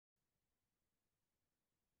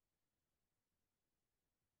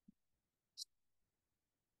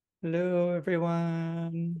Hello,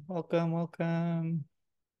 everyone. Welcome, welcome.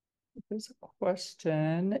 There's a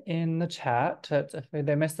question in the chat that if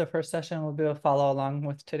they missed the first session, we'll be able to follow along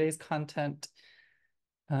with today's content.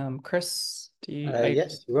 Chris,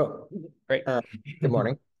 Yes, you will. great. Good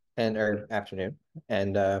morning or afternoon.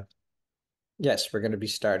 And yes, we're going to be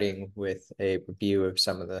starting with a review of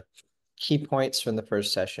some of the key points from the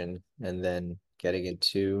first session and then getting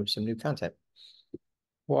into some new content.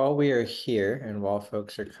 While we are here and while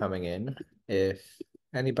folks are coming in, if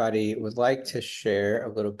anybody would like to share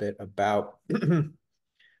a little bit about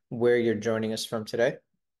where you're joining us from today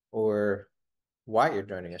or why you're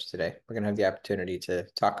joining us today, we're going to have the opportunity to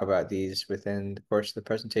talk about these within the course of the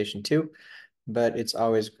presentation too. But it's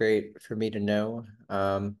always great for me to know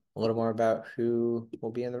a little more about who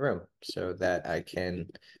will be in the room so that I can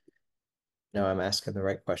know I'm asking the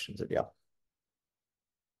right questions of y'all.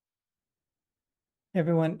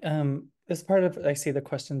 Everyone, as part of, I see the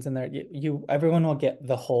questions in there. Everyone will get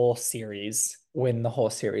the whole series when the whole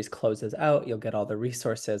series closes out. You'll get all the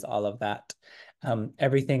resources, all of that.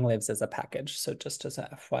 Everything lives as a package. So just as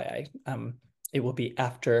a FYI, it will be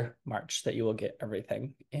after March that you will get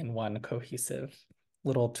everything in one cohesive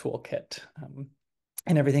little toolkit.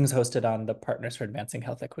 And everything's hosted on the Partners for Advancing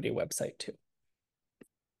Health Equity website too.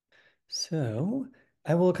 So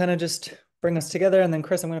I will kind of just bring us together, and then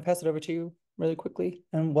Chris, I'm going to pass it over to you really quickly.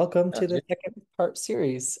 And welcome to the second part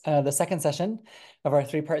series, the second session of our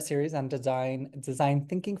three-part series on design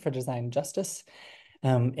thinking for design justice.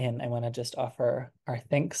 And I want to just offer our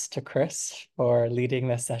thanks to Chris for leading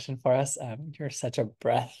this session for us. You're such a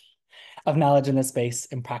breath of knowledge in this space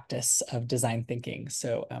and practice of design thinking.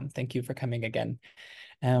 So thank you for coming again.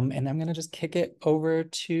 And I'm going to just kick it over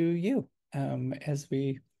to you as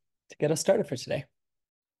we to get us started for today.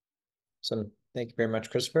 So thank you very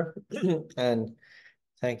much, Christopher. And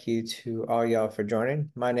thank you to all y'all for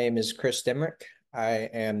joining. My name is Chris Dimrick. I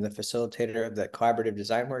am the facilitator of the Collaborative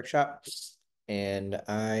Design Workshop. And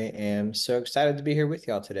I am so excited to be here with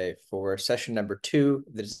y'all today for session number 2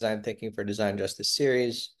 of the Design Thinking for Design Justice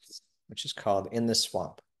series, which is called In the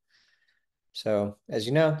Swamp. So as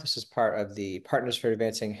you know, this is part of the Partners for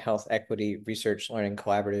Advancing Health Equity Research Learning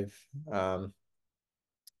Collaborative.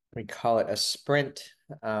 We call it a sprint,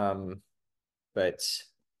 but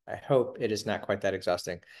I hope it is not quite that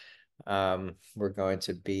exhausting. We're going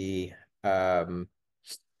to be,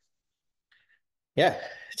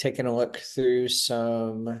 taking a look through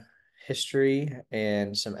some history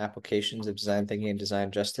and some applications of design thinking and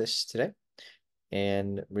design justice today,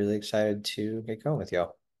 and really excited to get going with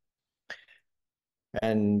y'all.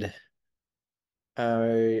 And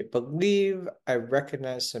I believe I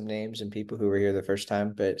recognize some names and people who were here the first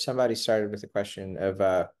time, but somebody started with a question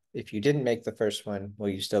of if you didn't make the first one, will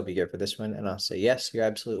you still be here for this one? And I'll say, yes, you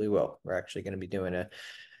absolutely will. We're actually going to be doing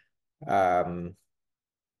a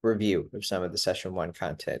review of some of the session 1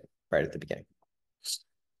 content right at the beginning.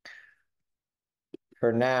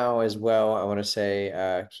 For now as well, I want to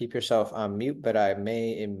say keep yourself on mute, but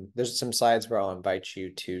there's some slides where I'll invite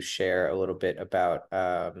you to share a little bit about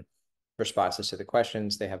responses to the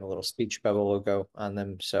questions. They have a little speech bubble logo on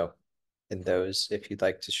them. So in those, if you'd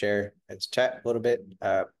like to share and chat a little bit,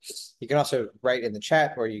 you can also write in the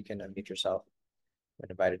chat or you can unmute yourself when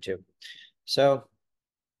invited to. So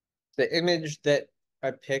the image that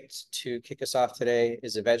I picked to kick us off today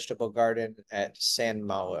is a vegetable garden at San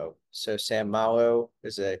Malo. So San Malo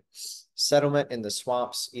is a settlement in the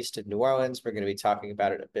swamps east of New Orleans. We're going to be talking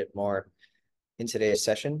about it a bit more in today's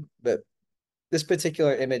session, but this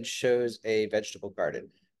particular image shows a vegetable garden.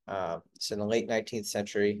 It's in the late 19th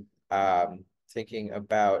century, thinking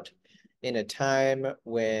about in a time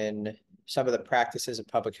when some of the practices of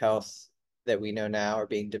public health that we know now are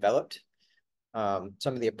being developed. Some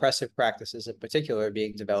of the oppressive practices in particular are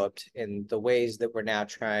being developed in the ways that we're now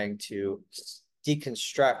trying to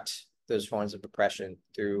deconstruct those forms of oppression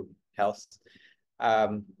through health.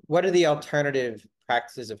 What are the alternative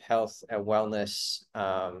practices of health and wellness,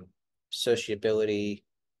 sociability,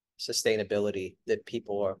 sustainability that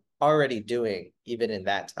people are already doing even in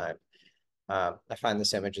that time? I find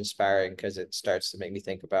this image inspiring because it starts to make me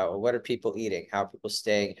think about, well, what are people eating? How are people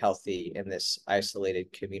staying healthy in this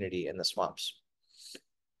isolated community in the swamps?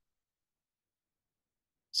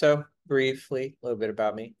 So briefly, a little bit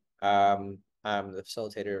about me. I'm the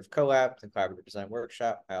facilitator of CoLab, the Collaborative Design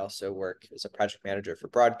Workshop. I also work as a project manager for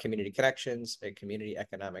Broad Community Connections, a community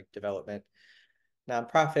economic development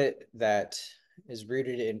nonprofit that is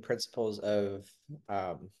rooted in principles of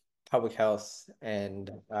public health and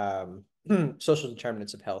social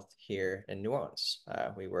determinants of health here in New Orleans.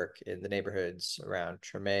 We work in the neighborhoods around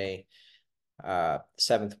Treme,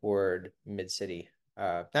 7th Ward, Mid-City,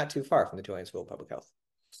 not too far from the Tulane School of Public Health.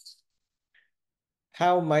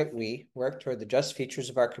 How might we work toward the just features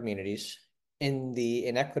of our communities in the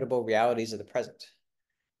inequitable realities of the present?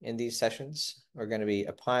 In these sessions, we're going to be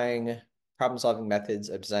applying problem-solving methods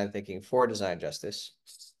of design thinking for design justice.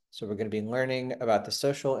 So we're going to be learning about the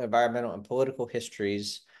social, environmental, and political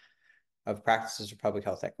histories of practices for public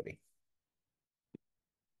health equity.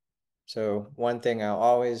 So one thing I'll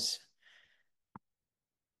always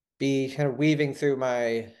be kind of weaving through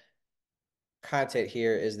my content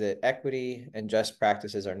here is that equity and just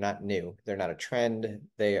practices are not new. They're not a trend.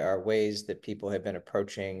 They are ways that people have been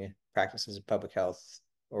approaching practices of public health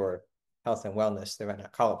or health and wellness. They might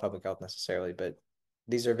not call it public health necessarily, but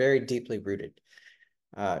these are very deeply rooted.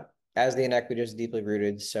 As the inequity is deeply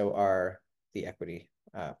rooted, so are the equity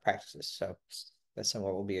practices. So that's some of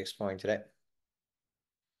what we'll be exploring today.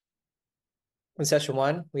 In session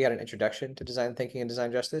 1, we had an introduction to design thinking and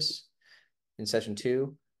design justice. In session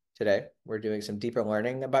 2, today, we're doing some deeper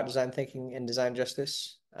learning about design thinking and design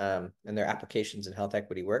justice and their applications in health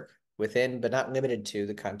equity work within, but not limited to,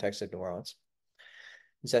 the context of New Orleans.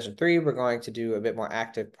 In session 3, we're going to do a bit more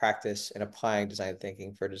active practice in applying design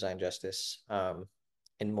thinking for design justice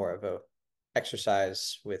in more of a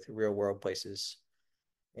exercise with real world places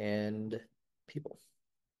and people.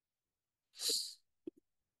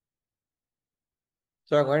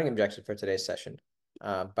 So our learning objective for today's session,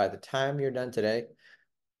 by the time you're done today,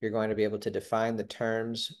 you're going to be able to define the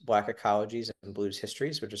terms Black ecologies and Blues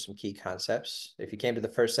histories, which are some key concepts. If you came to the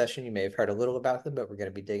first session, you may have heard a little about them, but we're going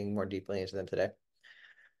to be digging more deeply into them today.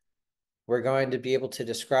 We're going to be able to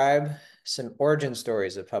describe some origin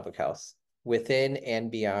stories of public health within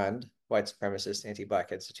and beyond white supremacist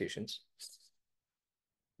anti-Black institutions.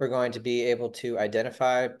 We're going to be able to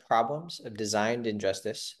identify problems of designed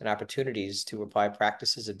injustice and opportunities to apply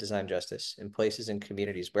practices of design justice in places and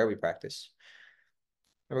communities where we practice.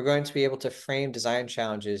 And we're going to be able to frame design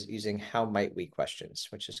challenges using how might we questions,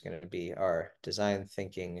 which is going to be our design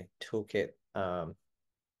thinking toolkit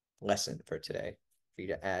lesson for today, for you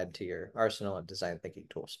to add to your arsenal of design thinking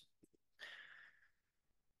tools.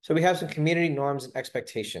 So we have some community norms and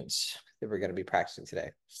expectations that we're going to be practicing today.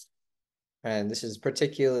 And this is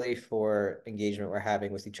particularly for engagement we're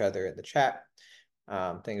having with each other in the chat,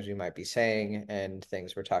 things we might be saying, and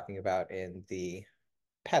things we're talking about in the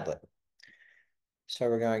Padlet. So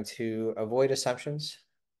we're going to avoid assumptions.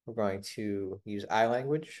 We're going to use I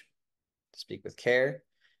language, speak with care,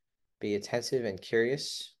 be attentive and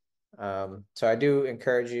curious. So I do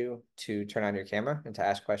encourage you to turn on your camera and to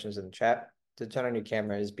ask questions in the chat. To turn on your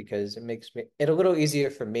camera is because it makes it a little easier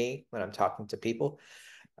for me when I'm talking to people.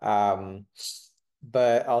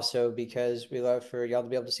 But also because we love for y'all to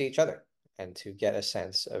be able to see each other and to get a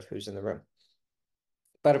sense of who's in the room.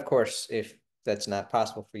 But of course, if that's not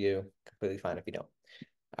possible for you, completely fine if you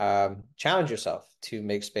don't. Challenge yourself to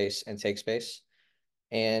make space and take space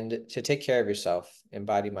and to take care of yourself in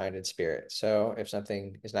body, mind, and spirit. So if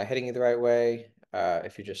something is not hitting you the right way,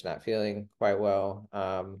 if you're just not feeling quite well,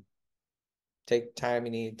 take time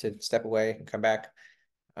you need to step away and come back.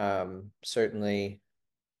 Certainly,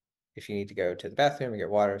 if you need to go to the bathroom and get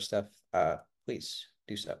water and stuff, please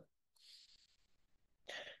do so.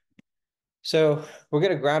 So we're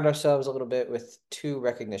going to ground ourselves a little bit with 2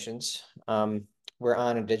 recognitions. We're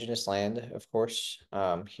on indigenous land, of course,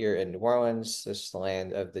 here in New Orleans. This is the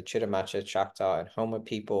land of the Chitimacha, Choctaw, and Homa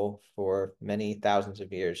people for many thousands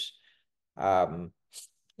of years.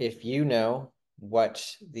 If you know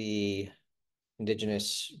what the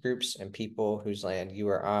indigenous groups and people whose land you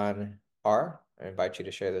are on are, I invite you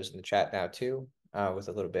to share those in the chat now too, with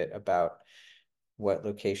a little bit about what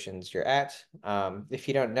locations you're at. If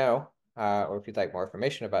you don't know, or if you'd like more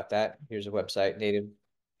information about that, here's a website,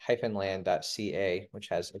 native-land.ca, which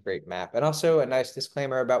has a great map. And also a nice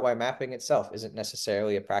disclaimer about why mapping itself isn't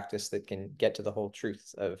necessarily a practice that can get to the whole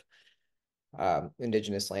truth of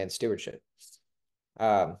indigenous land stewardship.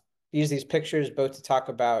 Use these pictures both to talk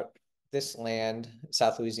about this land,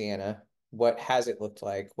 South Louisiana, what has it looked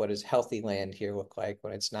like? What does healthy land here look like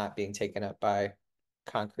when it's not being taken up by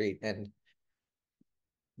concrete and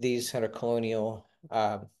these kind of colonial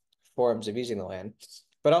forms of using the land,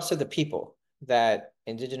 but also the people, that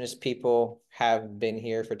indigenous people have been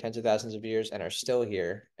here for tens of thousands of years and are still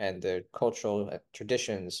here, and the cultural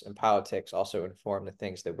traditions and politics also inform the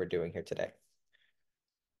things that we're doing here today.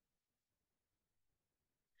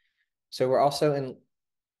 So we're also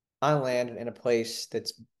on land in a place that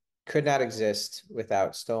could not exist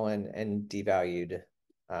without stolen and devalued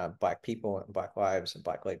Black people and Black lives and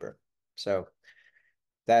Black labor. So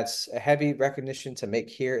That's a heavy recognition to make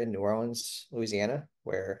here in New Orleans, Louisiana,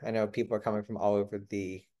 where I know people are coming from all over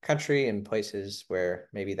the country and places where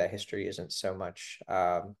maybe that history isn't so much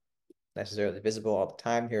necessarily visible all the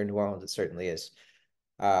time. Here in New Orleans, it certainly is.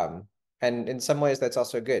 Um, and in some ways, that's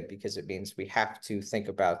also good because it means we have to think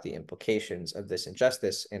about the implications of this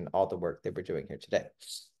injustice in all the work that we're doing here today.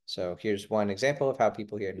 So here's one example of how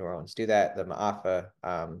people here in New Orleans do that. The Ma'afa,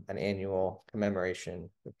 an annual commemoration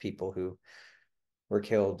of people who were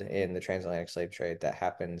killed in the transatlantic slave trade that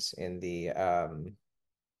happens in the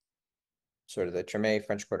sort of the Treme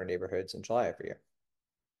French Quarter neighborhoods in July every year.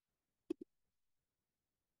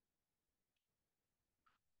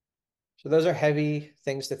 So those are heavy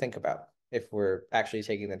things to think about if we're actually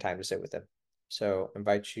taking the time to sit with them. So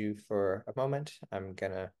invite you for a moment. I'm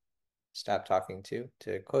gonna stop talking to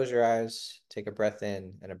close your eyes, take a breath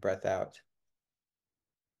in and a breath out.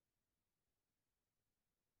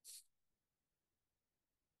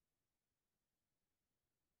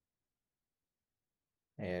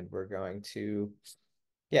 And we're going to,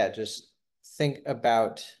 yeah, just think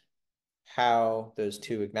about how those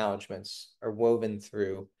two acknowledgements are woven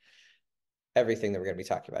through everything that we're going to be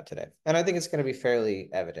talking about today. And I think it's going to be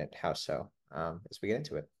fairly evident how so as we get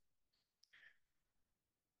into it.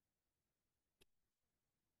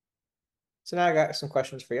 So now I got some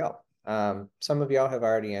questions for y'all. Some of y'all have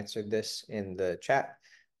already answered this in the chat,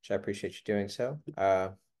 which I appreciate you doing so.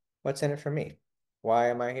 What's in it for me? Why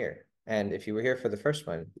am I here? And if you were here for the first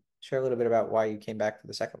one, share a little bit about why you came back for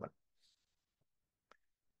the second one.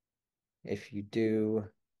 If you do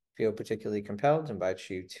feel particularly compelled, I invite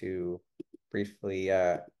you to briefly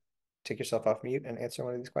take yourself off mute and answer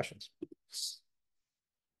one of these questions.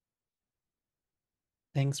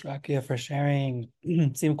 Thanks, Rakia, for sharing.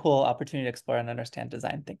 Seemed cool opportunity to explore and understand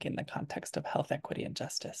design thinking in the context of health, equity, and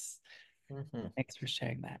justice. Thanks for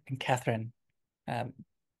sharing that. And Catherine,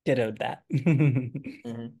 dittoed that.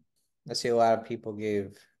 I see a lot of people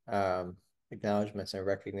gave acknowledgements and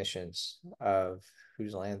recognitions of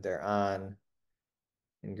whose land they're on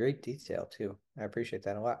in great detail too. I appreciate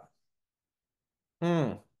that a lot.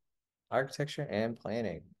 Architecture and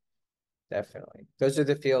planning, definitely. Those are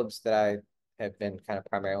the fields that I have been kind of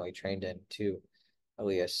primarily trained in too,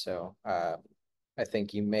 Elias. So I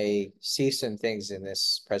think you may see some things in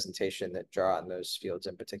this presentation that draw on those fields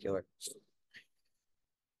in particular.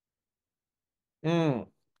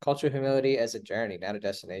 Cultural humility as a journey, not a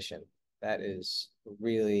destination. That is a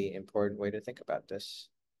really important way to think about this,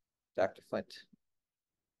 Dr. Flint.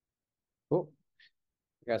 Cool.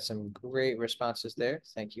 We got some great responses there.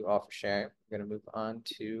 Thank you all for sharing. We're going to move on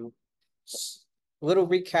to a little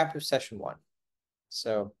recap of session one.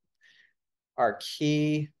 So our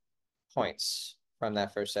key points from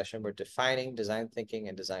that first session were defining design thinking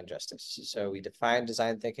and design justice. So we defined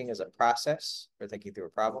design thinking as a process for thinking through a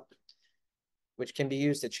problem, which can be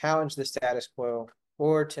used to challenge the status quo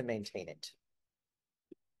or to maintain it.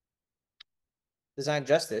 Design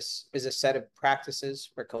justice is a set of practices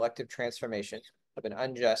for collective transformation of an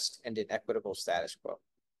unjust and inequitable status quo.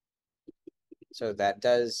 So that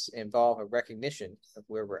does involve a recognition of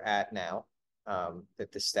where we're at now,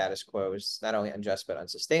 that the status quo is not only unjust, but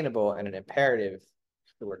unsustainable and an imperative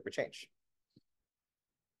to work for change.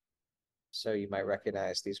 So you might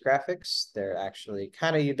recognize these graphics. They're actually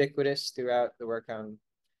kind of ubiquitous throughout the work I'm going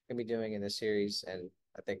to be doing in this series. And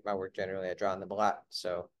I think my work generally, I draw on them a lot.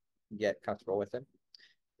 So get comfortable with them.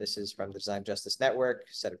 This is from the Design Justice Network,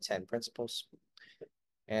 set of 10 principles.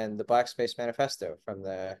 And the Black Space Manifesto from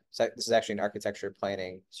this is actually an architecture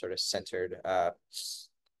planning sort of centered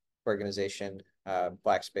organization,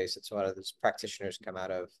 Black Space. It's one of those practitioners come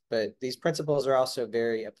out of. But these principles are also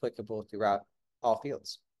very applicable throughout all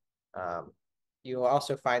fields. You will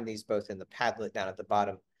also find these both in the Padlet down at the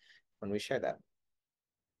bottom when we share that.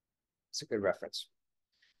 It's a good reference.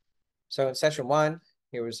 So in session one,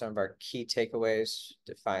 here were some of our key takeaways: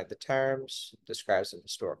 define the terms, describe some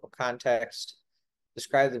historical context,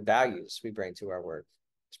 describe the values we bring to our work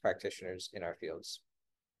as practitioners in our fields.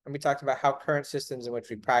 And we talked about how current systems in which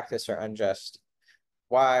we practice are unjust,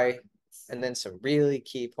 why, and then some really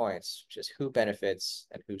key points, which is who benefits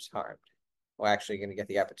and who's harmed. We're actually going to get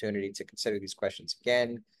the opportunity to consider these questions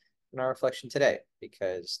again in our reflection today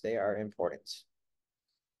because they are important.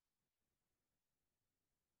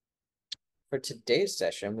 For today's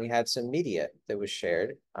session, we had some media that was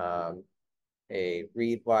shared, a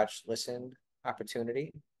read, watch, listen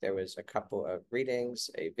opportunity. There was a couple of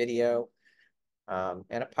readings, a video, and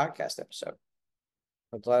a podcast episode.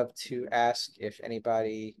 I'd love to ask if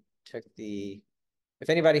anybody had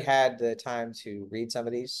the time to read some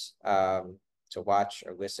of these, to watch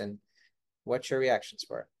or listen, what your reactions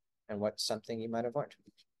were and what's something you might have learned.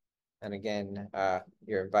 And again,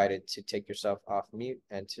 you're invited to take yourself off mute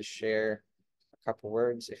and to share a couple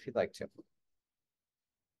words if you'd like to.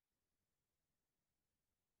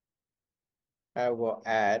 I will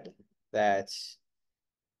add that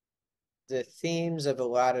the themes of a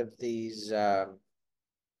lot of these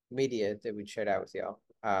media that we shared out with y'all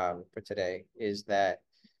for today is that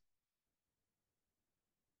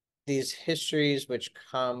these histories which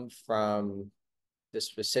come from the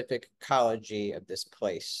specific ecology of this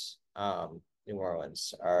place, New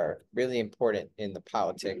Orleans, are really important in the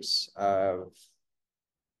politics of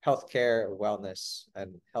healthcare, wellness,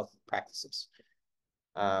 and health practices.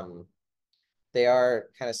 Um, they are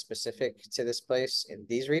kind of specific to this place in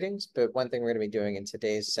these readings, but one thing we're going to be doing in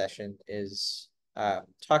today's session is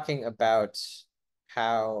talking about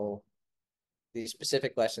how these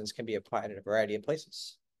specific lessons can be applied in a variety of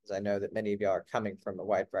places, because I know that many of y'all are coming from a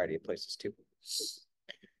wide variety of places too.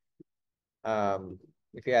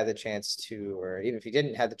 If you had the chance to, or even if you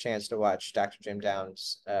didn't have the chance to watch Dr. Jim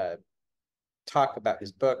Downs talk about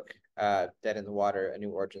his book, Dead in the Water, A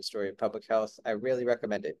New Origin Story of Public Health, I really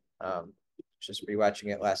recommend it. Just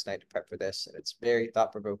rewatching it last night to prep for this, and it's very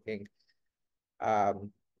thought-provoking,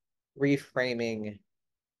 reframing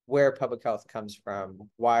where public health comes from,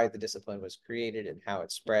 why the discipline was created, and how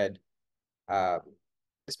it spread,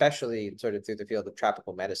 especially sort of through the field of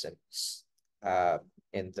tropical medicine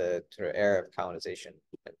in the sort of era of colonization.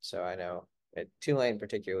 And so I know at Tulane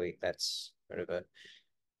particularly, that's sort of a,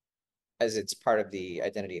 as it's part of the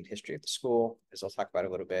identity and history of the school, as I'll talk about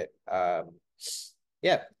a little bit.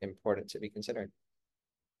 Yeah, important to be considering.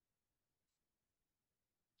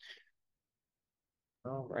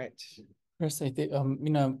 All right. Chris, I think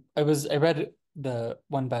I read the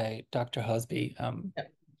one by Dr. Hosby, Yeah.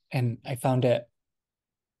 and I found it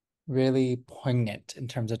really poignant in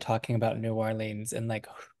terms of talking about New Orleans and like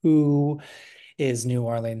who is New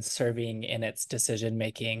Orleans serving in its decision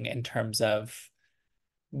making in terms of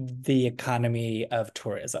the economy of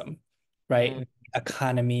tourism, Mm, right?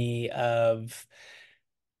 Economy of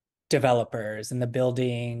developers and the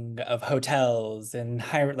building of hotels and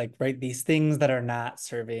hire like right these things that are not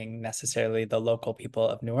serving necessarily the local people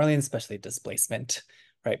of New Orleans, especially displacement,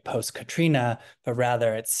 right, post Katrina, but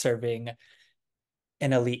rather it's serving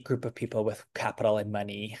an elite group of people with capital and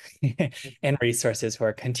money and resources who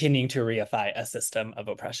are continuing to reify a system of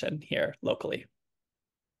oppression here locally.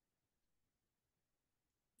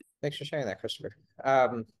 Thanks for sharing that, Christopher.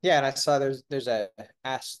 Yeah, and I saw there's a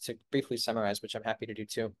ask to briefly summarize, which I'm happy to do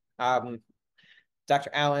too.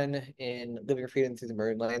 Dr. Allen in Living Freedom Through the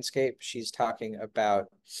Maroon Landscape, she's talking about,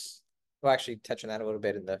 we'll actually touch on that a little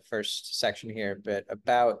bit in the first section here, but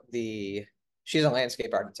about she's a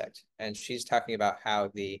landscape architect, and she's talking about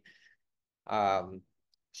how the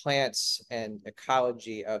plants and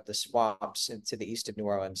ecology of the swamps to the east of New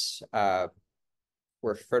Orleans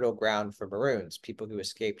were fertile ground for Maroons, people who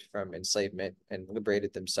escaped from enslavement and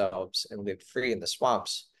liberated themselves and lived free in the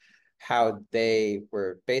swamps, how they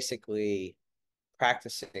were basically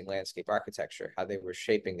practicing landscape architecture, how they were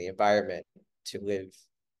shaping the environment to live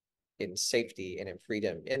in safety and in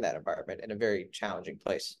freedom in that environment in a very challenging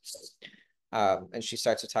place. And she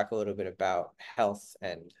starts to talk a little bit about health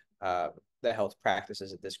and the health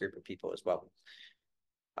practices of this group of people as well.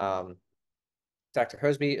 Dr.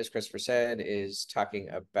 Hosby, as Christopher said, is talking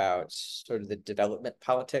about sort of the development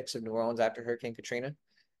politics of New Orleans after Hurricane Katrina.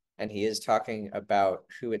 And he is talking about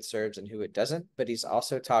who it serves and who it doesn't, but he's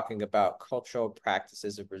also talking about cultural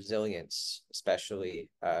practices of resilience, especially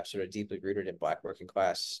sort of deeply rooted in Black working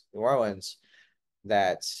class New Orleans,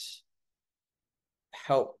 that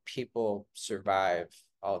help people survive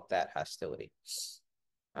all of that hostility.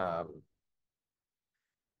 Dr.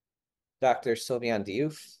 Sylviane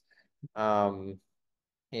Diouf,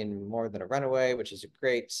 in More Than a Runaway, which is a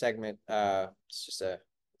great segment. It's just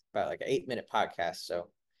about like an 8-minute podcast. So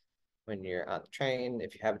when you're on the train,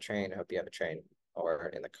 if you have a train, I hope you have a train,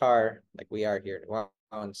 or in the car, like we are here in New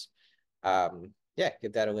Orleans. Yeah,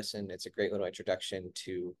 give that a listen. It's a great little introduction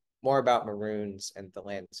to more about Maroons and the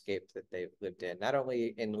landscape that they've lived in, not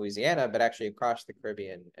only in Louisiana, but actually across the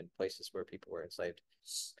Caribbean and places where people were enslaved.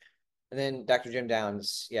 And then Dr. Jim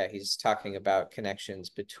Downs, yeah, he's talking about connections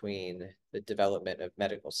between the development of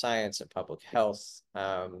medical science and public health,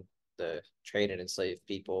 the trade in enslaved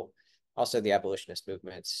people, also the abolitionist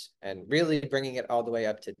movements, and really bringing it all the way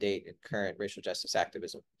up to date in current racial justice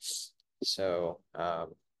activism. So,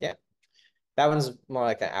 yeah, that one's more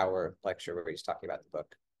like an hour lecture where he's talking about the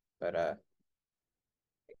book, but a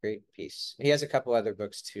great piece. He has a couple other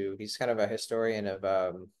books too. He's kind of a historian of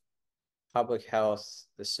public health,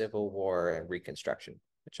 the Civil War, and Reconstruction,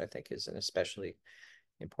 which I think is an especially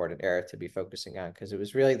important era to be focusing on because it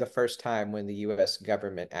was really the first time when the US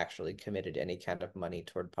government actually committed any kind of money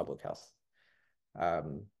toward public health,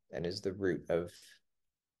 and is the root of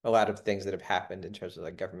a lot of things that have happened in terms of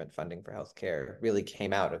like government funding for healthcare really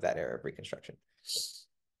came out of that era of Reconstruction.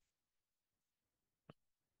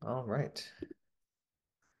 All right.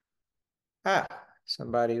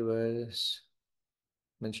 Somebody was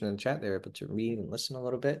mentioned in the chat they were able to read and listen a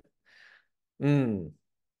little bit.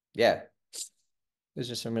 Yeah. Those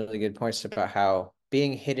are some really good points about how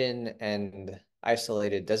being hidden and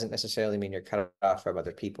isolated doesn't necessarily mean you're cut off from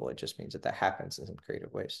other people. It just means that that happens in some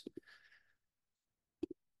creative ways.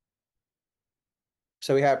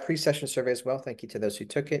 So we have pre-session survey as well. Thank you to those who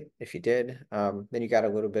took it. If you did, then you got a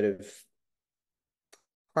little bit of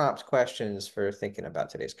prompt questions for thinking about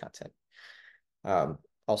today's content.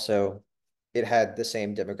 Also, it had the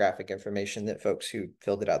same demographic information that folks who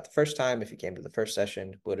filled it out the first time, if you came to the first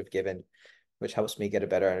session, would have given, which helps me get a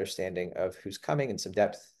better understanding of who's coming and some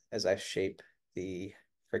depth as I shape the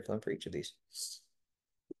curriculum for each of these.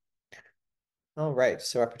 All right,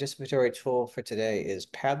 so our participatory tool for today is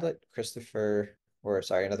Padlet. Christopher, or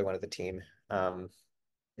sorry, another one of the team,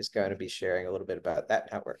 is going to be sharing a little bit about that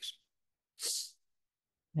and how it works.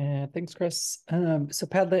 Yeah, thanks, Chris. So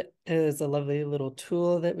Padlet is a lovely little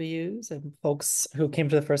tool that we use, and folks who came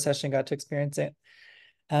to the first session got to experience it.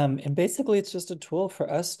 And basically, it's just a tool for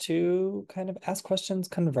us to kind of ask questions,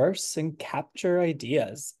 converse, and capture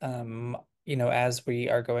ideas. As we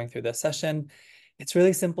are going through this session, it's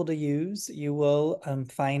really simple to use. You will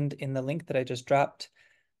find in the link that I just dropped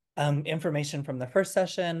information from the first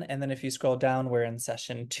session, and then if you scroll down, we're in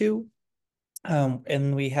session 2.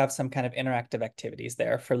 And we have some kind of interactive activities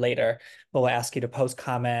there for later. We'll ask you to post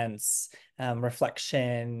comments,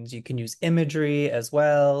 reflections. You can use imagery as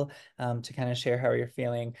well to kind of share how you're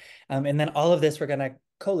feeling. And then all of this, we're going to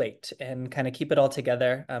collate and kind of keep it all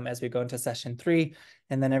together as we go into session 3.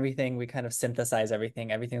 And then everything, we kind of synthesize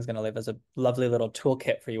everything. Everything's going to live as a lovely little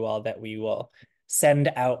toolkit for you all that we will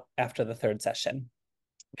send out after the 3rd session.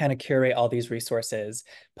 Kind of curate all these resources,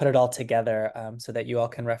 put it all together so that you all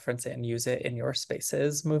can reference it and use it in your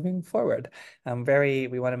spaces moving forward. We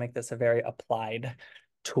want to make this a very applied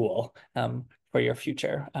tool for your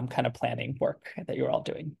future kind of planning work that you're all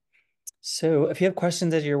doing. So if you have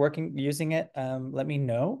questions as you're using it, let me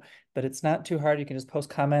know, but it's not too hard. You can just post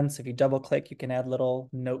comments. If you double click, you can add little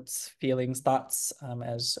notes, feelings, thoughts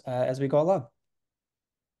as we go along.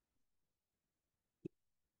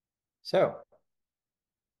 So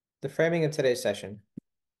the framing of today's session,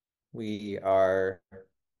 we are,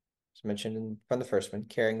 as mentioned from the first one,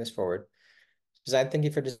 carrying this forward. Design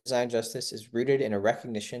thinking for design justice is rooted in a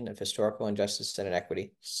recognition of historical injustice and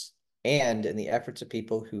inequity, and in the efforts of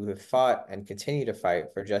people who have fought and continue to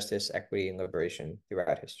fight for justice, equity, and liberation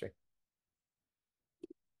throughout history.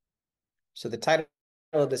 So the title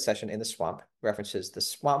of this session, In the Swamp, references the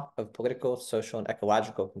swamp of political, social, and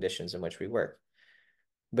ecological conditions in which we work.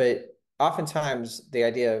 But oftentimes the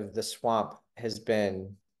idea of the swamp is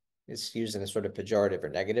used in a sort of pejorative or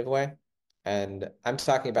negative way. And I'm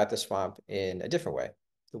talking about the swamp in a different way.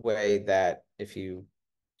 The way that if you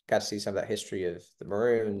got to see some of that history of the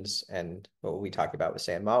Maroons and what we talked about with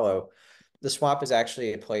San Malo, the swamp is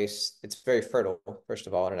actually a place, it's very fertile, first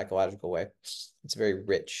of all, in an ecological way. It's very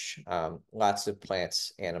rich, lots of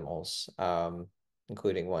plants, animals,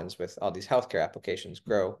 including ones with all these healthcare applications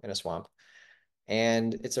grow in a swamp.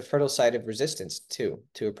 And it's a fertile site of resistance, too,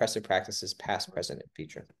 to oppressive practices past, present, and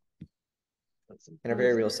future. In a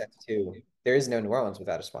very real sense, too, there is no New Orleans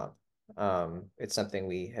without a swamp. It's something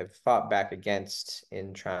we have fought back against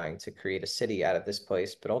in trying to create a city out of this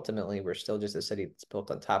place, but ultimately we're still just a city that's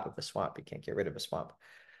built on top of a swamp. You can't get rid of a swamp.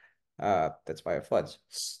 That's why it floods.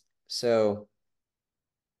 So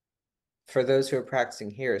for those who are practicing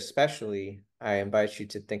here, especially, I invite you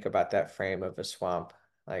to think about that frame of a swamp.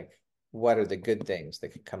 Like, what are the good things that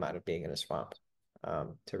could come out of being in a swamp,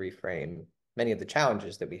 to reframe many of the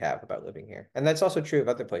challenges that we have about living here. And that's also true of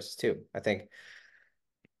other places too. I think,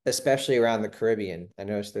 especially around the Caribbean, I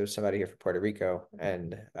noticed there was somebody here from Puerto Rico,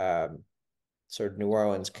 and sort of New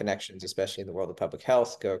Orleans connections, especially in the world of public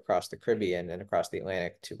health, go across the Caribbean and across the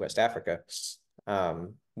Atlantic to West Africa,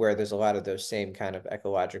 where there's a lot of those same kind of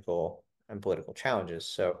ecological and political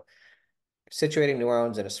challenges. So situating New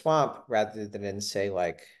Orleans in a swamp rather than in, say,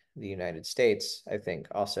 like the United States, I think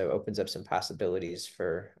also opens up some possibilities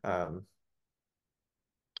for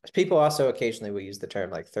people also occasionally will use the term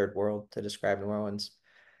like third world to describe New Orleans.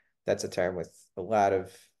 That's a term with a lot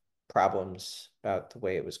of problems about the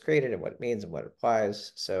way it was created and what it means and what it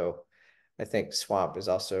applies. So I think swamp is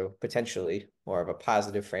also potentially more of a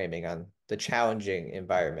positive framing on the challenging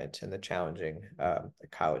environment and the challenging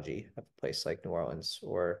ecology of a place like New Orleans,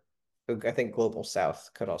 or I think global South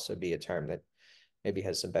could also be a term that maybe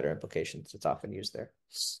has some better implications. It's often used there.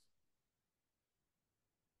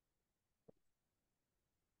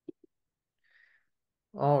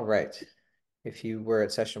 All right. If you were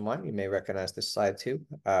at session 1, you may recognize this slide too.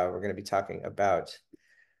 We're going to be talking about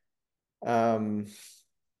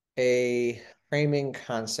a framing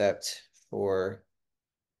concept for,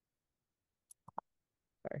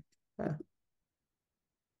 sorry.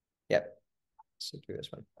 Yep. So do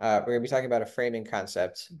this one. We're going to be talking about a framing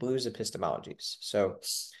concept, blues epistemologies. So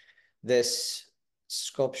this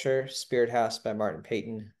sculpture, Spirit House by Martin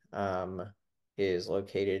Payton, is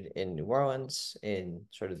located in New Orleans in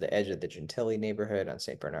sort of the edge of the Gentilly neighborhood on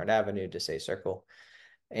St. Bernard Avenue, Desailly Circle.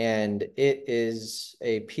 And it is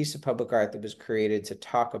a piece of public art that was created to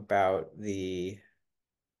talk about the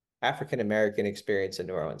African-American experience in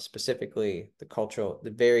New Orleans, specifically the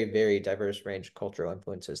very, very diverse range of cultural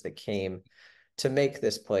influences that came to make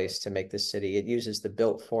this place, to make this city. It uses the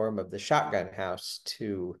built form of the shotgun house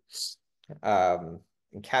to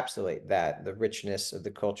encapsulate that. The richness of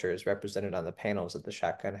the culture is represented on the panels of the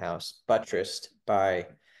shotgun house, buttressed by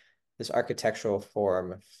this architectural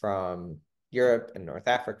form from Europe and North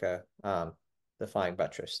Africa, the flying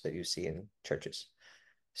buttress that you see in churches.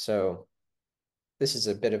 So this is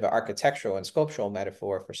a bit of an architectural and sculptural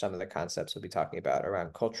metaphor for some of the concepts we'll be talking about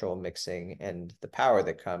around cultural mixing and the power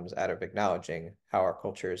that comes out of acknowledging how our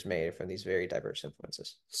culture is made from these very diverse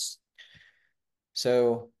influences.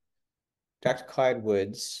 So Dr. Clyde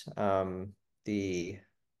Woods, the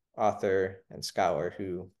author and scholar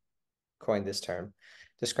who coined this term,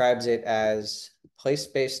 describes it as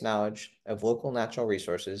place-based knowledge of local natural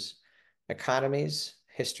resources, economies,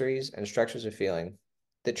 histories, and structures of feeling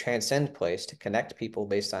that transcend place to connect people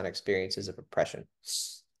based on experiences of oppression.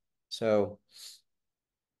 So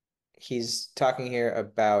he's talking here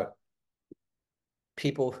about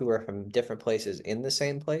people who are from different places in the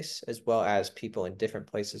same place, as well as people in different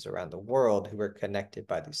places around the world who are connected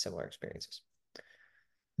by these similar experiences.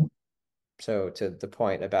 So to the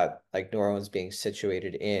point about like New Orleans being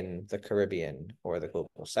situated in the Caribbean or the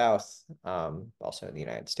global South, also in the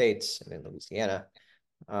United States and in Louisiana,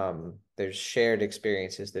 there's shared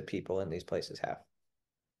experiences that people in these places have,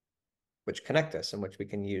 which connect us and which we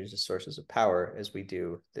can use as sources of power as we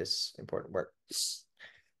do this important work.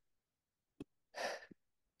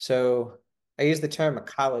 So I use the term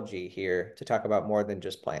ecology here to talk about more than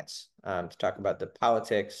just plants, to talk about the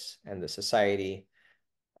politics and the society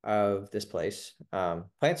of this place.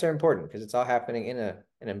 Plants are important because it's all happening in an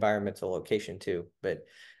environmental location too. But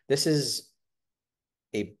this is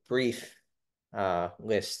a brief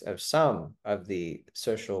list of some of the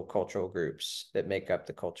social cultural groups that make up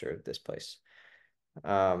the culture of this place.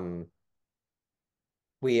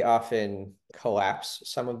 We often collapse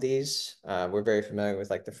some of these. We're very familiar with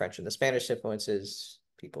like the French and the Spanish influences.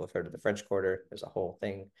 People have heard of the French Quarter. There's a whole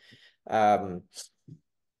thing.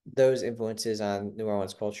 Those influences on New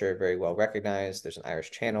Orleans culture are very well recognized. There's an Irish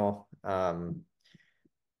Channel.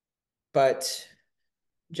 But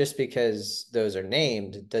just because those are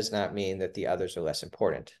named does not mean that the others are less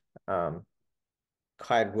important.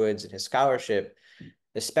 Clyde Woods and his scholarship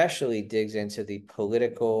especially digs into the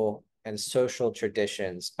political and social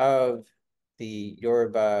traditions of the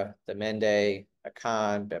Yoruba, the Mende,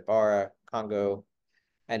 Akan, Bambara, Congo,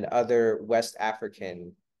 and other West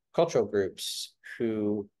African cultural groups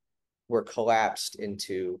who were collapsed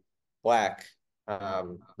into Black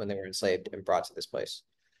when they were enslaved and brought to this place.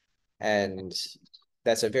 And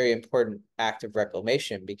that's a very important act of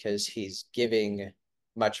reclamation because he's giving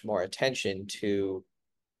much more attention to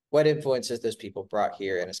what influences those people brought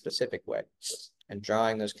here in a specific way and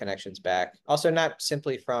drawing those connections back. Also, not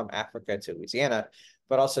simply from Africa to Louisiana,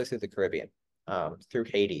 but also through the Caribbean, through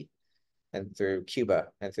Haiti and through Cuba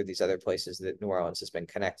and through these other places that New Orleans has been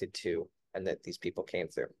connected to and that these people came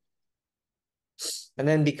through. And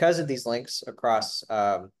then because of these links across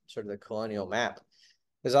sort of the colonial map,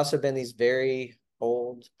 there's also been these very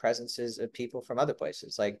old presences of people from other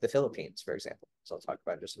places, like the Philippines, for example. So I'll talk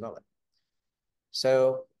about in just a moment.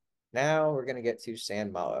 So now we're going to get to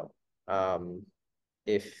San Malo.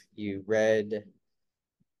 If you read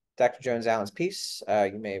Dr. Jones Allen's piece,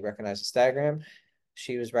 you may recognize this diagram.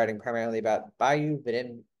 She was writing primarily about Bayou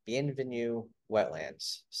Bienvenue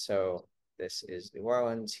wetlands. So this is New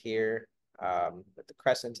Orleans here with the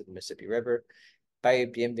crescent of the Mississippi River. Bayou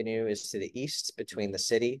Bienvenue is to the east between the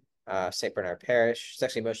city, St. Bernard Parish. It's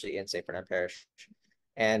actually mostly in St. Bernard Parish,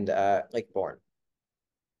 and Lake Borgne.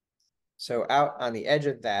 So out on the edge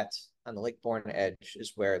of that, on the Lake Borgne edge,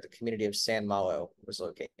 is where the community of San Malo was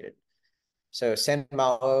located. So San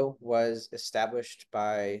Malo was established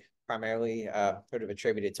by primarily sort of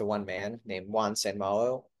attributed to one man named Juan San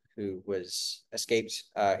Malo, who was escaped.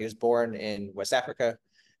 He was born in West Africa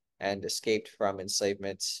and escaped from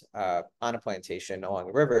enslavement on a plantation along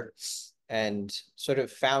the river, and sort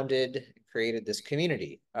of created this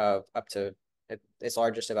community of up to its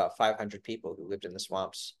largest about 500 people who lived in the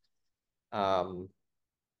swamps um,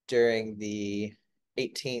 during the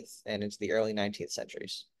 18th and into the early 19th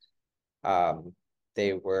centuries. Um,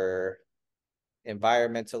 they were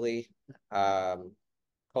environmentally, um,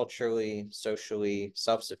 culturally, socially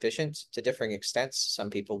self-sufficient to differing extents. Some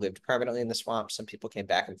people lived permanently in the swamp. Some people came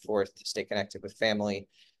back and forth to stay connected with family,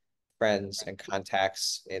 friends, and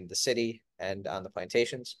contacts in the city and on the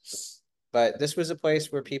plantations. But this was a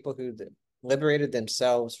place where people who liberated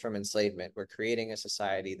themselves from enslavement were creating a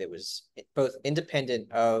society that was both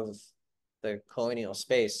independent of the colonial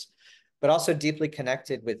space, but also deeply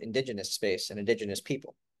connected with indigenous space and indigenous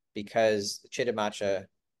people, because the Chitimacha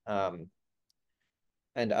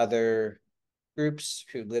and other groups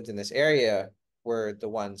who lived in this area were the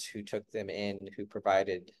ones who took them in, who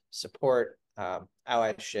provided support,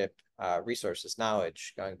 allyship, resources,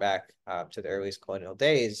 knowledge, going back to the earliest colonial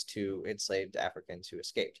days to enslaved Africans who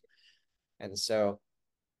escaped. And so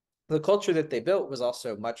the culture that they built was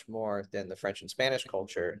also much more than the French and Spanish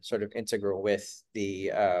culture, sort of integral with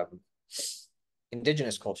the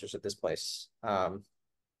indigenous cultures of this place. I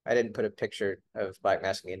didn't put a picture of Black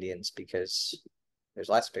Masking Indians because there's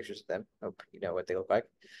lots of pictures of them. Hope you know what they look like.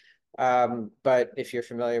 But if you're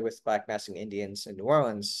familiar with Black Masking Indians in New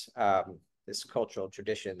Orleans, this cultural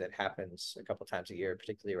tradition that happens a couple times a year,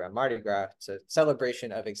 particularly around Mardi Gras, it's a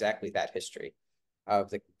celebration of exactly that history, of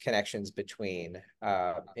the connections between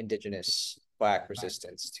indigenous Black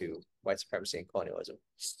resistance to white supremacy and colonialism.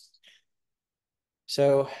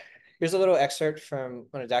 So here's a little excerpt from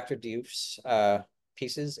one of Dr. Diouf's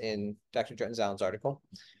pieces in Dr. Jordan Zallen's article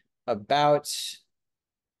about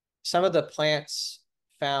some of the plants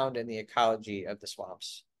found in the ecology of the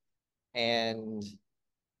swamps and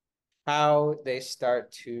how they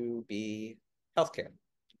start to be healthcare,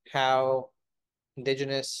 how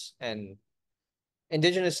indigenous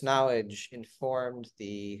knowledge informed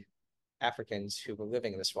the Africans who were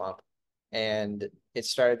living in the swamp. And it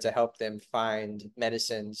started to help them find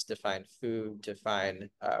medicines, to find food, to find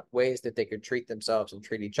ways that they could treat themselves and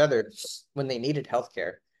treat each other when they needed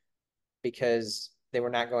healthcare, because they were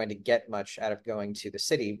not going to get much out of going to the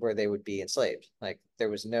city where they would be enslaved. Like, there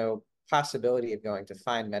was no possibility of going to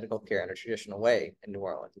find medical care in a traditional way in New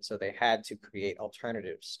Orleans. And so they had to create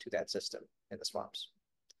alternatives to that system in the swamps.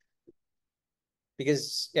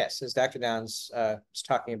 Because, yes, as Dr. Downs was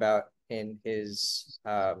talking about in his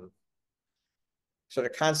sort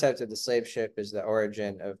of concept of the slave ship is the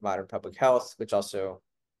origin of modern public health, which also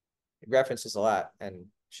references a lot, and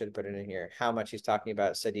should have put it in here, how much he's talking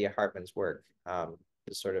about Saidiya Hartman's work,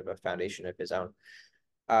 is sort of a foundation of his own.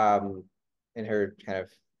 In her kind of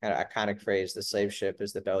iconic phrase, the slave ship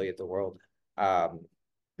is the belly of the world. Yeah,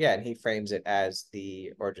 and he frames it as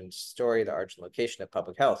the origin story, the origin location of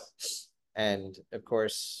public health. And of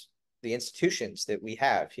course, the institutions that we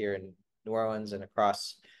have here in New Orleans and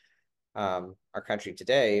across our country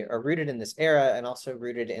today are rooted in this era, and also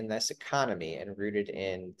rooted in this economy and rooted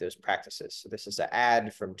in those practices. So this is an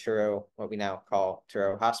ad from Turo, what we now call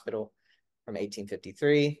Turo Hospital, from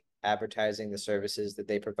 1853, advertising the services that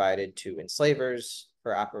they provided to enslavers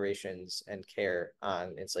for operations and care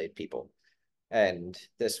on enslaved people. And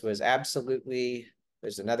this was absolutely,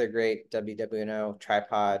 there's another great WWNO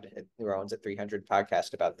Tripod at New Orleans at 300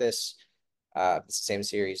 podcast about this. It's the same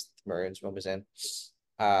series Maroon's one was in.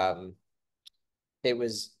 It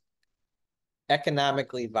was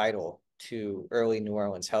economically vital to early New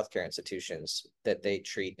Orleans healthcare institutions that they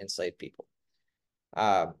treat enslaved people.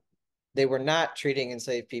 They were not treating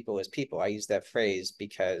enslaved people as people. I use that phrase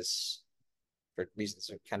because, for reasons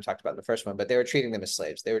we kind of talked about in the first one, but they were treating them as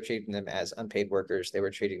slaves. They were treating them as unpaid workers. They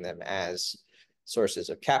were treating them as sources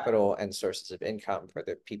of capital and sources of income for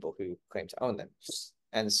the people who claim to own them.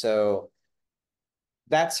 And so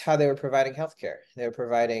that's how they were providing healthcare. They were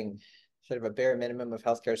providing sort of a bare minimum of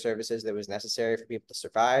healthcare services that was necessary for people to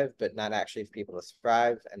survive, but not actually for people to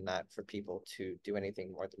thrive, and not for people to do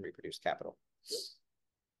anything more than reproduce capital.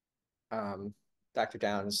 Dr.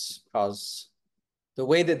 Downs calls the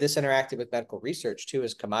way that this interacted with medical research too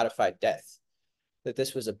as commodified death, that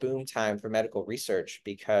this was a boom time for medical research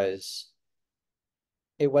because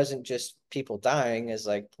it wasn't just people dying, as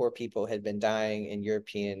like poor people had been dying in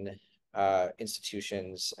European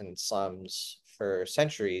institutions and slums for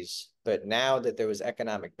centuries. But now that there was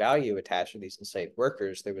economic value attached to these enslaved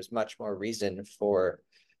workers, there was much more reason for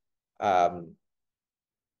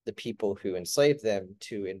the people who enslaved them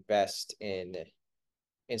to invest in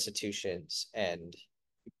institutions and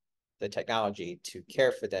the technology to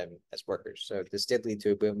care for them as workers. So this did lead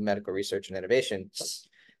to a boom in medical research and innovation,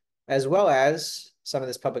 as well as some of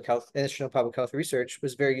this additional public health research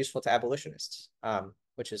was very useful to abolitionists,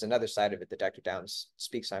 which is another side of it that Dr. Downs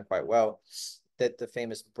speaks on quite well, that the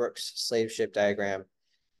famous Brooks slave ship diagram,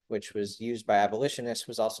 which was used by abolitionists,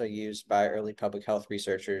 was also used by early public health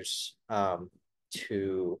researchers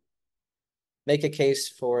to make a case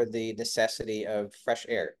for the necessity of fresh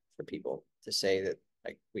air for people, to say that,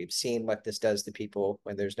 like, we've seen what this does to people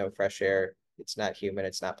when there's no fresh air. It's not human.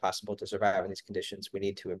 It's not possible to survive in these conditions. We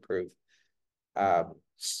need to improve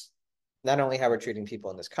not only how we're treating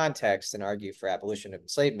people in this context and argue for abolition of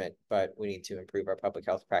enslavement, but we need to improve our public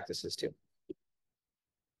health practices too.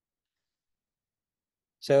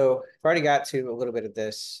 So I've already got to a little bit of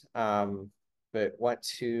this, but want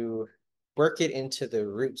to work it into the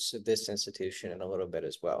roots of this institution in a little bit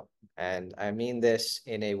as well. And I mean this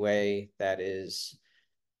in a way that is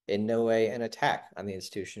in no way an attack on the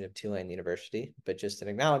institution of Tulane University, but just an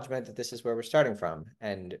acknowledgement that this is where we're starting from.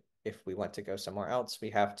 And if we want to go somewhere else, we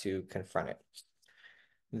have to confront it.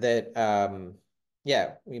 That,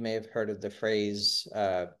 yeah, we may have heard of the phrase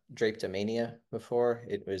drapetomania before.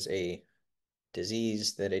 It was a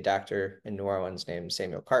disease that a doctor in New Orleans named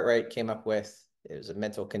Samuel Cartwright came up with. It was a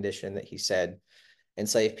mental condition that he said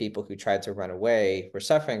enslaved people who tried to run away were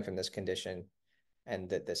suffering from this condition, and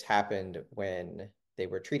that this happened when they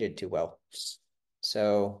were treated too well.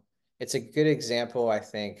 So it's a good example, I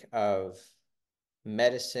think, of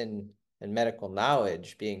medicine and medical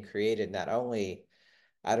knowledge being created not only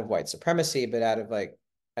out of white supremacy, but out of like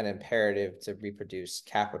an imperative to reproduce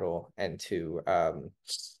capital and to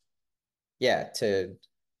to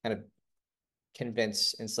kind of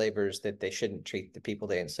convince enslavers that they shouldn't treat the people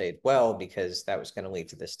they enslaved well because that was going to lead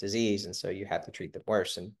to this disease. And so you had to treat them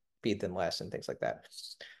worse and feed them less and things like that.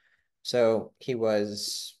 So he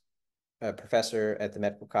was a professor at the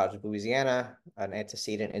Medical College of Louisiana, an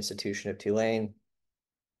antecedent institution of Tulane,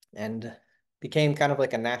 and became kind of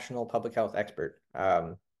like a national public health expert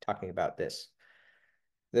talking about this.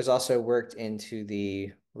 There's also worked into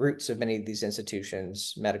the roots of many of these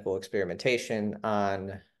institutions, medical experimentation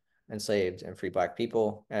on enslaved and free Black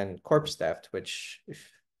people, and corpse theft, which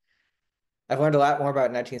I've learned a lot more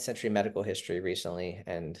about 19th century medical history recently,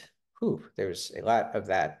 and there's a lot of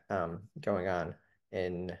that going on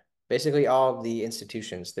in basically all of the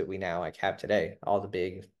institutions that we now like have today. All the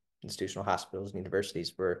big institutional hospitals and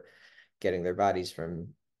universities were getting their bodies from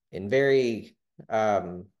in very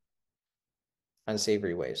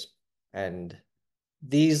unsavory ways. And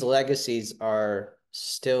these legacies are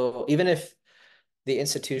still, even if the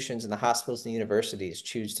institutions and the hospitals and the universities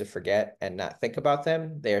choose to forget and not think about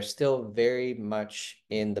them, they are still very much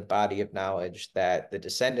in the body of knowledge that the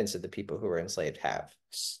descendants of the people who were enslaved have.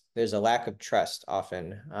 There's a lack of trust often.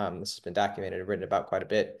 This has been documented and written about quite a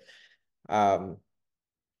bit. Sort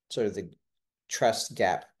of the trust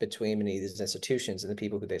gap between many of these institutions and the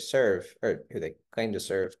people who they serve or who they claim to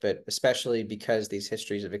serve, but especially because these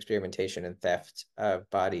histories of experimentation and theft of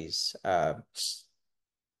bodies are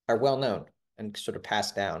well known and sort of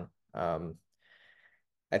passed down.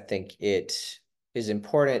 I think it is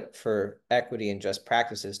important for equity and just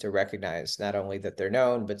practices to recognize not only that they're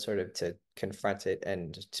known, but sort of to confront it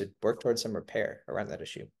and to work towards some repair around that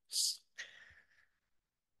issue.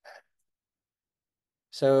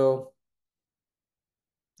 So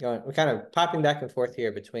we're kind of popping back and forth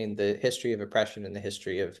here between the history of oppression and the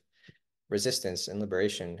history of resistance and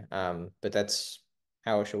liberation, but that's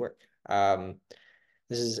how it should work.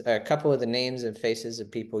 This is a couple of the names and faces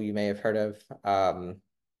of people you may have heard of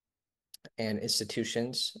and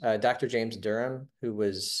institutions. Dr. James Durham, who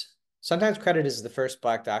was sometimes credited as the first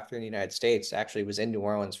Black doctor in the United States, actually was in New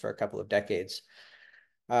Orleans for a couple of decades,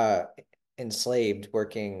 enslaved,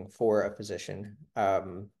 working for a physician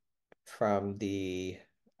from the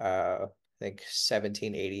I think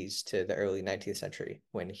 1780s to the early 19th century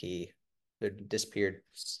when he disappeared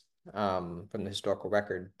from the historical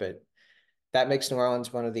record. But that makes New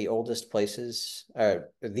Orleans one of the oldest places, one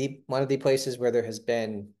of the places where there has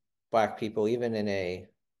been Black people, even in a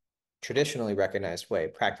traditionally recognized way,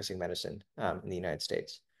 practicing medicine in the United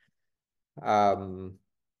States. Marie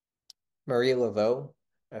Laveau,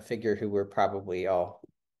 a figure who we're probably all,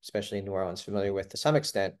 especially in New Orleans, familiar with to some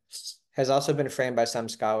extent, has also been framed by some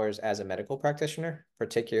scholars as a medical practitioner,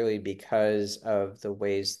 particularly because of the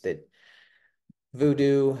ways that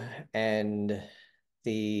voodoo and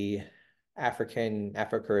the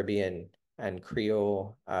Afro-Caribbean and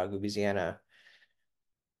Creole Louisiana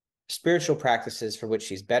spiritual practices for which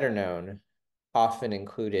she's better known often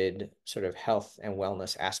included sort of health and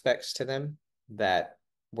wellness aspects to them that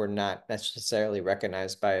were not necessarily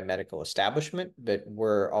recognized by a medical establishment, but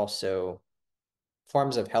were also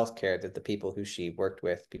forms of healthcare that the people who she worked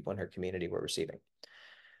with, people in her community, were receiving.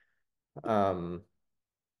 And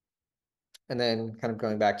then kind of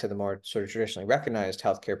going back to the more sort of traditionally recognized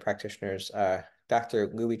healthcare practitioners, Dr.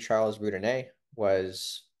 Louis Charles Roudanet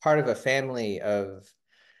was part of a family of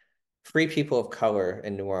free people of color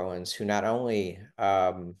in New Orleans who not only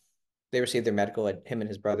they received their medical, him and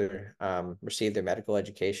his brother received their medical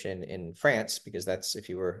education in France, because that's, if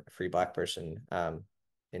you were a free Black person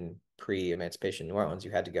in pre-emancipation New Orleans,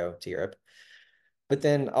 you had to go to Europe. But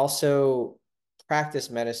then also practice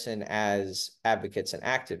medicine as advocates and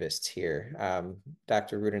activists here.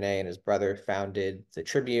 Dr. Roudanet and his brother founded the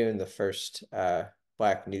Tribune, the first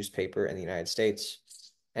Black newspaper in the United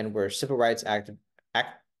States, and were civil rights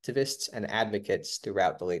activists and advocates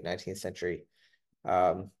throughout the late 19th century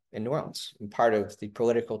in New Orleans, and part of the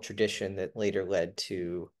political tradition that later led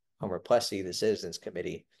to Homer Plessy, the Citizens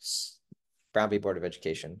Committee, Brown v. Board of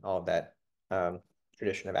Education, all of that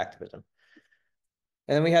tradition of activism.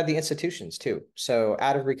 And then we had the institutions too. So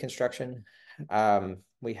out of Reconstruction,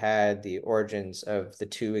 we had the origins of the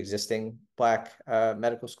two existing Black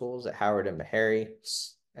medical schools at Howard and Meharry,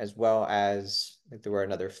 as well as, I think there were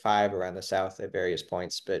another 5 around the South at various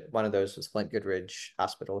points, but one of those was Flint Goodrich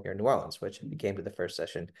Hospital here in New Orleans, which we came to the first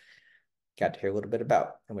session, got to hear a little bit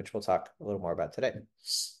about, and which we'll talk a little more about today.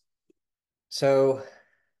 So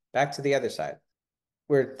back to the other side.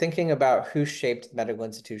 We're thinking about who shaped medical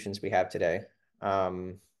institutions we have today,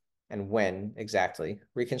 and when exactly.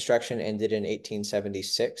 Reconstruction ended in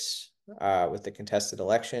 1876 with the contested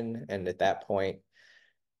election, and at that point,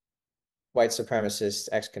 white supremacists,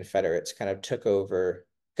 ex-Confederates kind of took over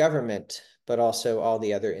government, but also all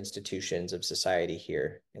the other institutions of society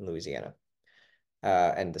here in Louisiana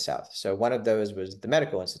and the South. So one of those was the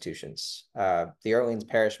medical institutions. The Orleans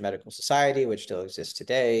Parish Medical Society, which still exists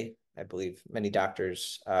today, I believe many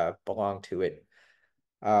doctors belong to it,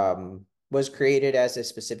 was created as a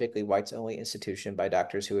specifically whites-only institution by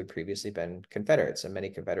doctors who had previously been Confederates and many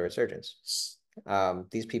Confederate surgeons.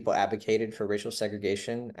 These people advocated for racial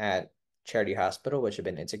segregation at Charity Hospital, which had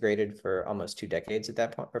been integrated for almost 2 decades at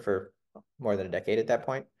that point, or for more than a decade at that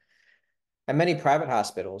point. And many private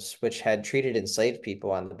hospitals, which had treated enslaved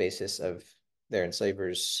people on the basis of their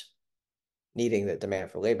enslavers needing the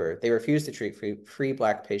demand for labor, they refused to treat free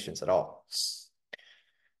Black patients at all.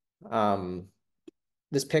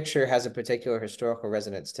 This picture has a particular historical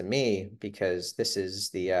resonance to me because this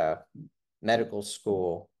is the medical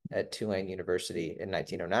school at Tulane University in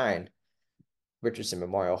 1909, Richardson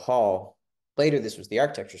Memorial Hall. Later, this was the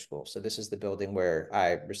architecture school. So this is the building where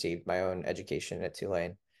I received my own education at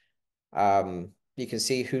Tulane. You can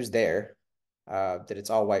see who's there, that it's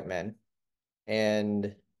all white men.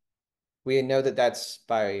 And we know that that's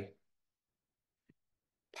by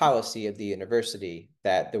policy of the university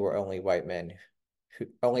that there were only white men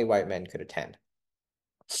could attend.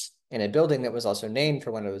 In a building that was also named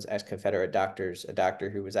for one of those ex-Confederate doctors, a doctor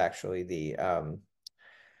who was actually the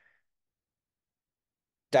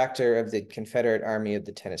doctor of the Confederate Army of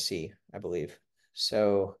the Tennessee, I believe.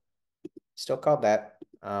 So still called that.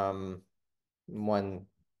 One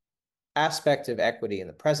aspect of equity in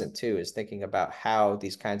the present too is thinking about how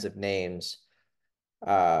these kinds of names,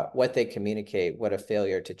 what they communicate, what a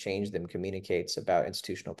failure to change them communicates about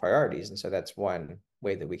institutional priorities. And so that's one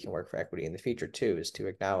way that we can work for equity in the future too, is to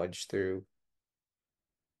acknowledge through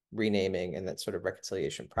renaming and that sort of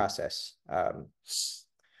reconciliation process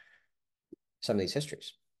some of these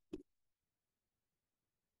histories.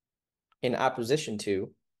 In opposition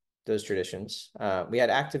to those traditions, we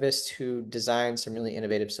had activists who designed some really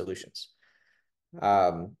innovative solutions.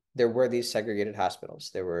 There were these segregated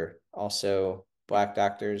hospitals. There were also Black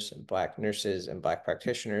doctors and Black nurses and Black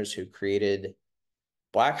practitioners who created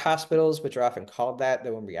Black hospitals, which are often called that,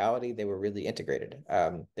 though in reality, they were really integrated.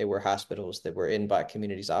 They were hospitals that were in Black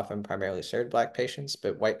communities, often primarily served Black patients,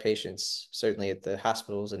 but white patients, certainly at the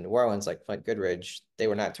hospitals in New Orleans, like Flint Goodrich, they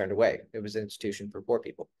were not turned away. It was an institution for poor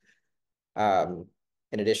people,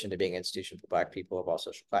 in addition to being an institution for Black people of all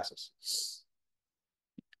social classes.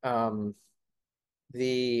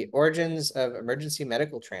 The origins of emergency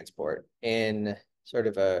medical transport in sort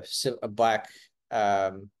of a Black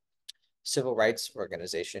civil rights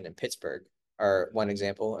organization in Pittsburgh are one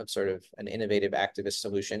example of sort of an innovative activist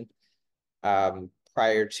solution.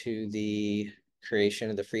 Prior to the creation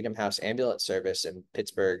of the Freedom House ambulance service in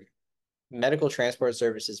Pittsburgh, medical transport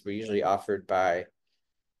services were usually offered by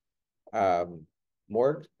funeral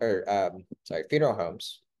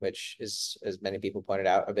homes which is, as many people pointed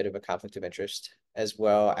out, a bit of a conflict of interest, as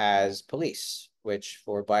well as police, which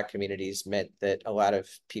for Black communities meant that a lot of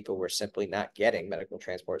people were simply not getting medical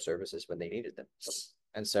transport services when they needed them.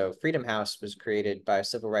 And so Freedom House was created by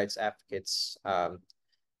civil rights advocates,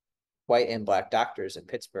 white and Black doctors in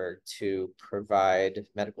Pittsburgh, to provide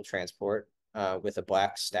medical transport with a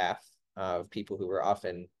Black staff of people who were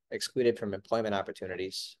often excluded from employment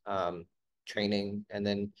opportunities, training, and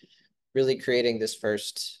then really creating this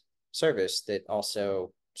first service that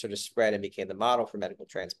also sort of spread and became the model for medical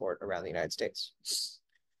transport around the United States.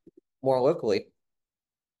 More locally,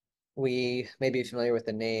 we may be familiar with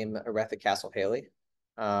the name Aretha Castle Haley.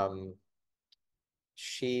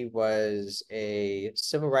 She was a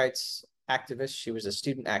civil rights activist. She was a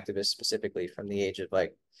student activist specifically from the age of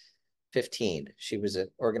like 15. She was an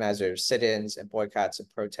organizer of sit-ins and boycotts and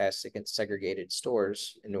protests against segregated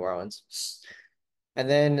stores in New Orleans. And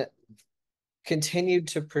then continued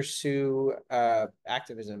to pursue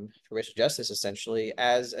activism for racial justice, essentially,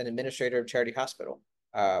 as an administrator of Charity Hospital,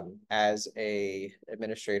 as a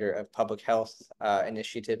administrator of public health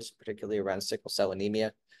initiatives, particularly around sickle cell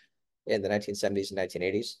anemia in the 1970s and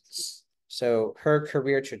 1980s. So her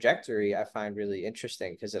career trajectory I find really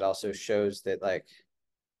interesting because it also shows that like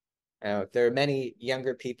there are many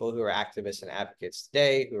younger people who are activists and advocates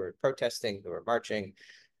today who are protesting, who are marching,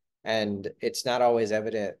 and it's not always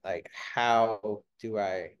evident like how do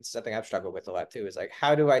I, it's something I've struggled with a lot too, is like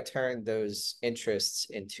how do I turn those interests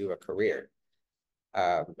into a career?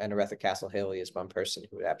 And Aretha Castle Haley is one person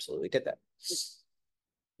who absolutely did that.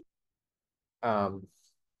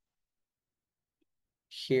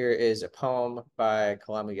 Here is a poem by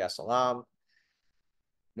Kalamu Yasalam,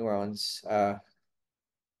 New Orleans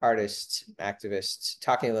artist, activist,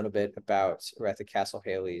 talking a little bit about Aretha Castle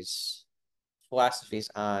Haley's philosophies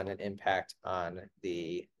on and impact on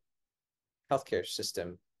the healthcare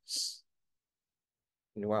system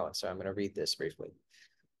in New Orleans. So I'm going to read this briefly.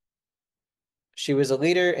 She was a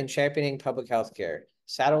leader in championing public health care.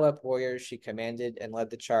 Saddle up warriors, she commanded and led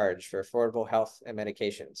the charge for affordable health and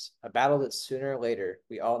medications, a battle that sooner or later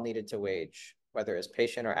we all needed to wage, whether as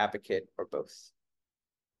patient or advocate or both.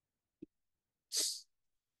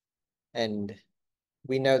 And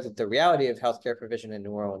we know that the reality of healthcare provision in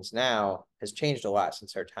New Orleans now has changed a lot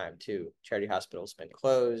since her time too. Charity Hospital's been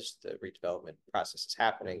closed. The redevelopment process is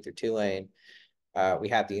happening through Tulane. We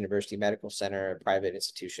have the University Medical Center, a private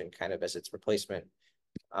institution, kind of as its replacement.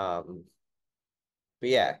 But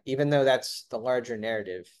yeah, even though that's the larger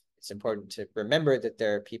narrative, it's important to remember that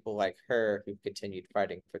there are people like her who've continued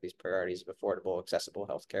fighting for these priorities of affordable, accessible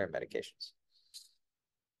healthcare and medications.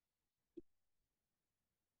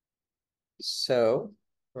 So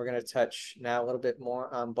we're going to touch now a little bit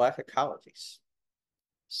more on Black ecologies.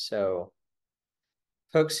 So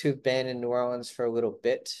folks who've been in New Orleans for a little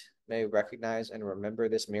bit may recognize and remember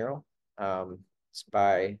this mural. It's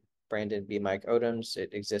by Brandon B. Mike Odoms.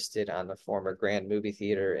 It existed on the former Grand Movie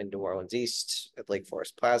Theater in New Orleans East at Lake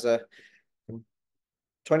Forest Plaza from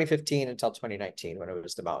 2015 until 2019 when it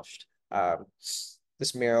was demolished.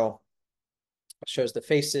 This mural shows the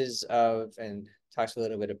faces of and talks a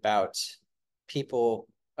little bit about people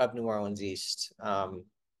of New Orleans East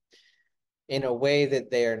in a way that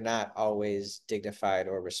they are not always dignified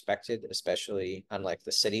or respected, especially on like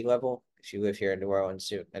the city level. If you live here in New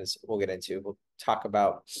Orleans, and we'll get into, we'll talk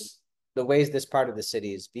about the ways this part of the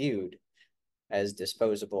city is viewed as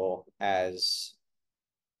disposable, as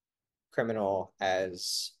criminal,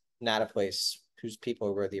 as not a place whose people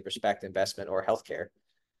are worthy of respect, investment, or healthcare.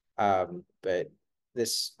 But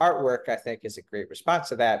this artwork, I think, is a great response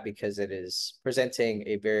to that because it is presenting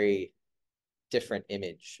a very different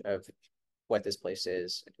image of what this place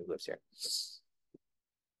is and who lives here.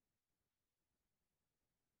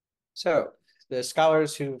 So the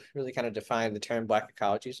scholars who really kind of define the term Black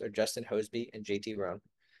ecologies are Justin Hosby and J.T. Rohn.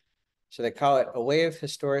 So they call it a way of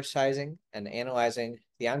historicizing and analyzing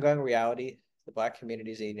the ongoing reality of the Black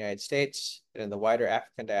communities in the United States and in the wider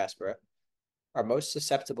African diaspora are most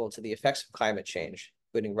susceptible to the effects of climate change,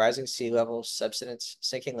 including rising sea levels, subsidence,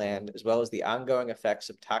 sinking land, as well as the ongoing effects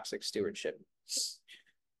of toxic stewardship.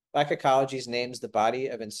 Black ecologies names the body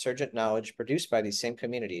of insurgent knowledge produced by these same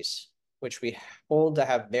communities, which we hold to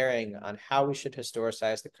have bearing on how we should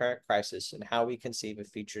historicize the current crisis and how we conceive of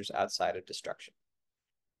futures outside of destruction.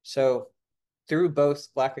 So through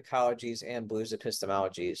both Black ecologies and blues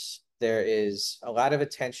epistemologies, there is a lot of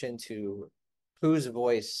attention to whose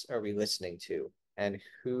voice are we listening to and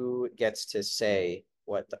who gets to say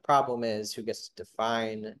what the problem is, who gets to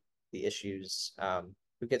define the issues,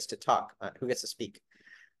 who gets to talk, who gets to speak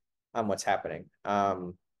on what's happening.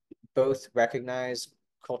 Both recognize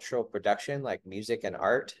cultural production like music and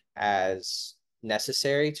art as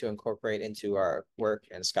necessary to incorporate into our work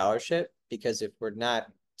and scholarship, because if we're not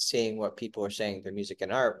seeing what people are saying through music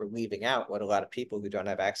and art, we're leaving out what a lot of people who don't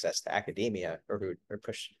have access to academia or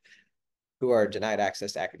who are denied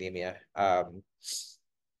access to academia are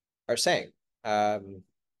saying.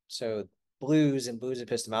 So blues and blues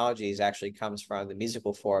epistemologies actually comes from the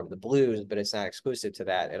musical form, the blues, but it's not exclusive to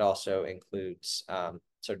that. It also includes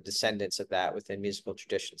sort of descendants of that within musical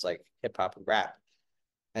traditions like hip hop and rap.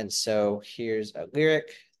 And so here's a lyric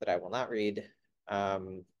that I will not read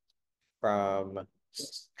from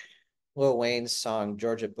Lil Wayne's song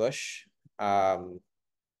Georgia Bush,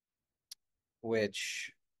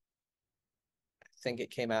 which I think it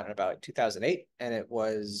came out in about 2008. And it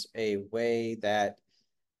was a way that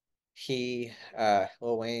Lil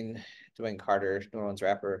Wayne, Dwayne Carter, New Orleans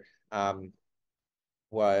rapper,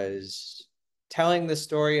 was telling the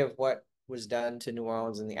story of what was done to New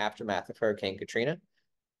Orleans in the aftermath of Hurricane Katrina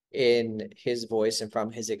in his voice and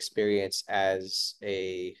from his experience as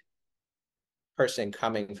a person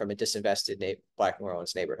coming from a disinvested Black New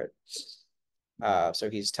Orleans neighborhood. So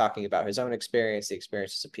he's talking about his own experience, the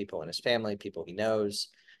experiences of people in his family, people he knows,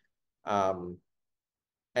 and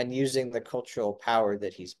using the cultural power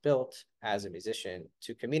that he's built as a musician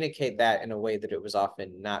to communicate that in a way that it was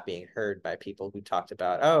often not being heard by people who talked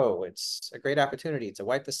about, oh, it's a great opportunity to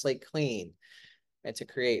wipe the slate clean and to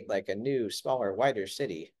create like a new, smaller, wider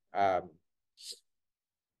city.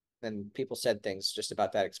 And people said things just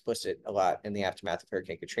about that explicit a lot in the aftermath of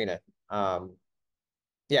Hurricane Katrina.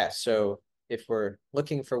 Yeah, so if we're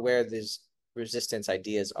looking for where these resistance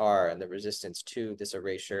ideas are and the resistance to this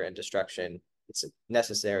erasure and destruction, it's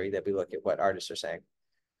necessary that we look at what artists are saying.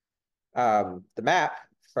 The map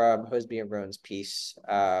from Hosby and Roan's piece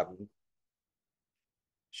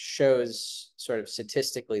shows sort of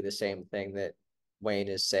statistically the same thing that Wayne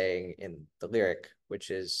is saying in the lyric,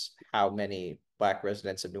 which is how many Black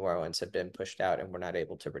residents of New Orleans have been pushed out and were not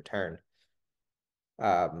able to return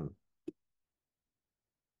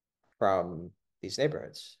from these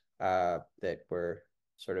neighborhoods that were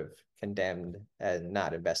sort of condemned and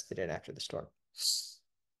not invested in after the storm.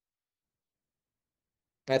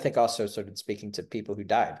 I think also sort of speaking to people who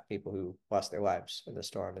died, people who lost their lives in the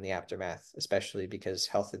storm and the aftermath, especially because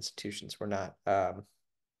health institutions were not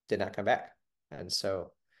did not come back. And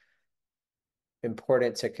so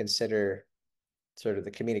important to consider sort of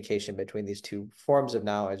the communication between these two forms of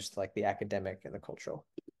knowledge, like the academic and the cultural.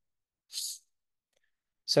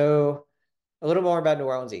 So a little more about New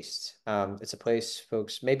Orleans East. It's a place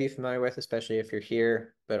folks may be familiar with, especially if you're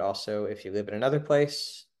here, but also if you live in another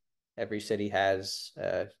place. Every city has,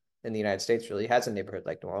 in the United States, really has a neighborhood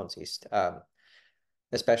like New Orleans East.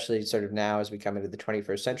 Especially sort of now as we come into the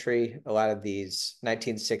 21st century, a lot of these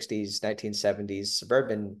 1960s, 1970s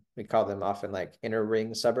suburban, we call them often like inner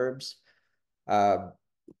ring suburbs,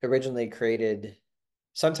 originally created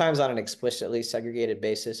sometimes on an explicitly segregated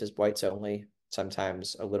basis as whites only,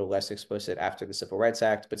 sometimes a little less explicit after the Civil Rights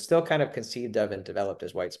Act, but still kind of conceived of and developed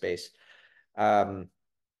as white space.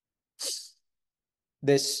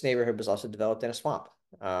 This neighborhood was also developed in a swamp,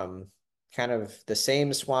 kind of the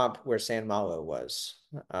same swamp where San Malo was,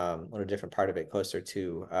 a little different part of it closer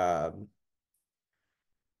to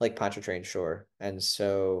Lake Pontchartrain shore. And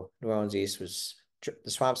so New Orleans East was, the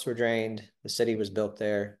swamps were drained, the city was built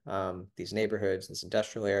there, these neighborhoods, this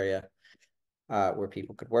industrial area where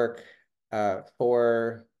people could work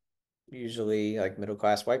for usually like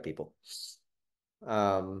middle-class white people.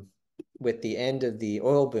 With the end of the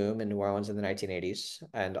oil boom in New Orleans in the 1980s,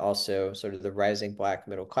 and also sort of the rising Black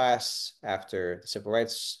middle class after the Civil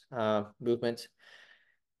Rights movement,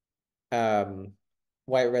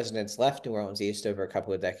 white residents left New Orleans East over a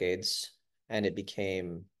couple of decades, and it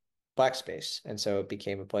became Black space. And so it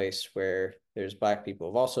became a place where there's Black people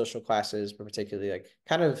of all social classes, but particularly like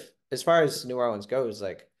kind of as far as New Orleans goes,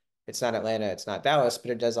 like it's not Atlanta, it's not Dallas,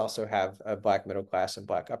 but it does also have a Black middle class and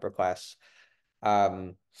Black upper class.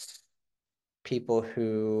 People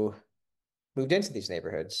who moved into these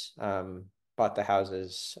neighborhoods, bought the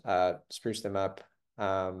houses, spruced them up.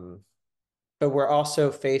 But we're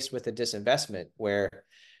also faced with a disinvestment where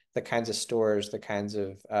the kinds of stores, the kinds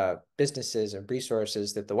of businesses and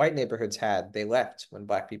resources that the white neighborhoods had, they left when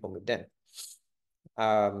Black people moved in.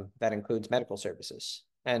 That includes medical services.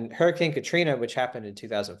 And Hurricane Katrina, which happened in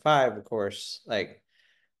 2005, of course, like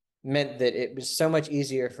meant that it was so much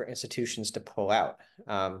easier for institutions to pull out.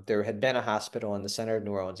 There had been a hospital in the center of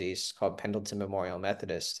New Orleans East called Pendleton Memorial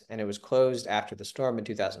Methodist, and it was closed after the storm in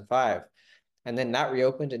 2005 and then not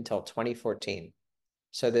reopened until 2014.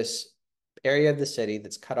 So this area of the city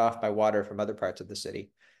that's cut off by water from other parts of the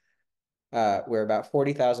city where about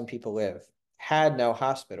 40,000 people live, had no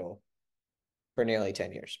hospital for nearly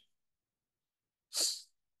 10 years.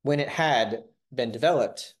 When it had been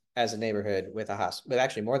developed as a neighborhood with a hospital, with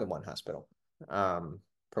actually more than one hospital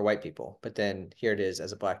for white people. But then here it is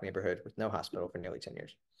as a Black neighborhood with no hospital for nearly 10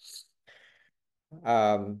 years.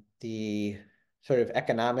 The sort of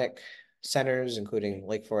economic centers, including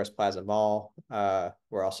Lake Forest Plaza Mall,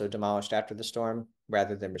 were also demolished after the storm,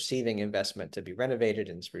 rather than receiving investment to be renovated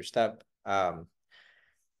and spruced up.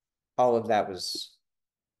 All of that was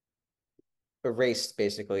erased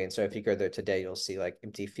basically. And so if you go there today, you'll see like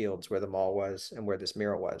empty fields where the mall was and where this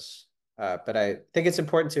mural was. But I think it's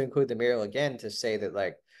important to include the mural again to say that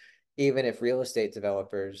like, even if real estate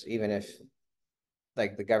developers, even if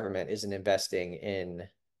like the government isn't investing in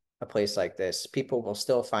a place like this, people will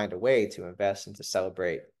still find a way to invest and to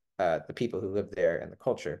celebrate the people who live there and the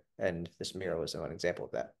culture. And this mural is one example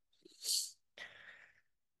of that.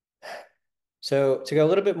 So to go a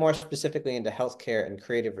little bit more specifically into healthcare and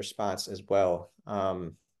creative response as well,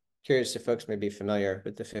 curious if folks may be familiar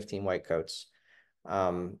with the 15 White Coats.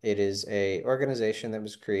 It is a organization that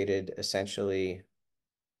was created essentially,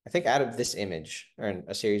 I think, out of this image, or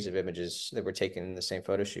a series of images that were taken in the same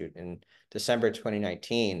photo shoot in December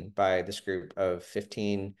 2019 by this group of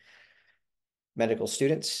 15 medical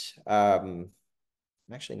students. I'm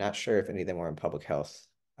actually not sure if any of them were in public health,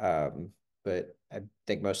 but I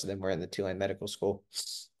think most of them were in the Tulane Medical School.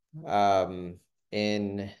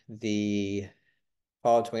 In the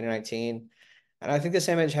fall of 2019. And I think this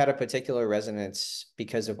image had a particular resonance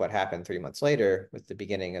because of what happened 3 months later with the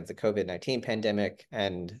beginning of the COVID-19 pandemic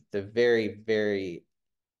and the very, very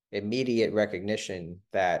immediate recognition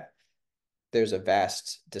that there's a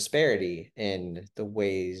vast disparity in the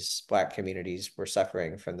ways Black communities were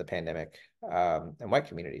suffering from the pandemic and white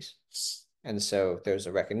communities. And so there's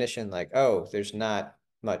a recognition like, oh, there's not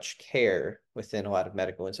much care within a lot of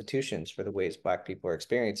medical institutions for the ways Black people are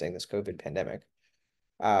experiencing this COVID pandemic.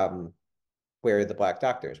 Where are the Black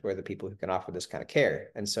doctors? Where are the people who can offer this kind of care?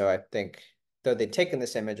 And so I think, though they'd taken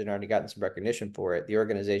this image and already gotten some recognition for it, the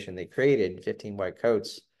organization they created, 15 White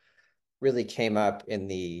Coats, really came up in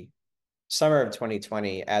the summer of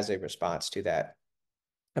 2020 as a response to that.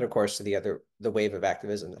 And of course, to the wave of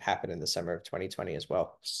activism that happened in the summer of 2020 as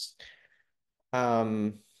well.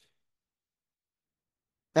 And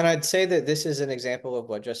I'd say that this is an example of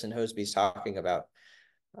what Justin Hosby's talking about.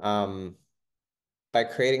 By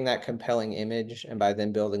creating that compelling image and by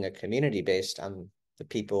then building a community based on the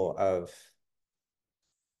people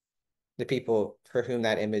for whom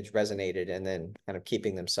that image resonated, and then kind of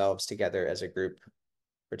keeping themselves together as a group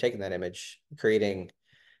for taking that image, creating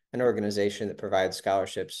an organization that provides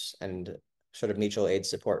scholarships and sort of mutual aid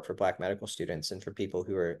support for Black medical students and for people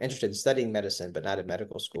who are interested in studying medicine but not in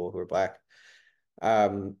medical school who are Black.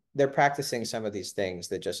 They're practicing some of these things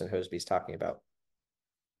that Justin Hosby's talking about.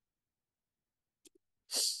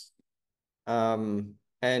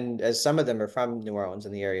 And as some of them are from New Orleans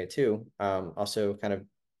in the area too, also kind of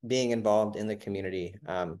being involved in the community,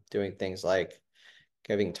 doing things like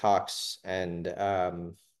giving talks and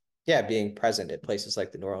yeah, being present at places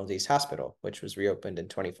like the New Orleans East Hospital, which was reopened in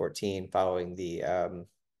 2014 following the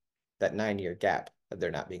that 9-year gap of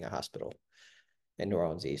there not being a hospital in New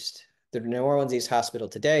Orleans East. The New Orleans East Hospital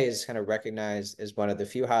today is kind of recognized as one of the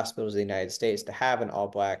few hospitals in the United States to have an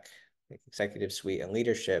all-Black executive suite and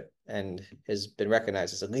leadership, and has been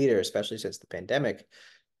recognized as a leader, especially since the pandemic,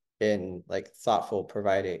 in like thoughtful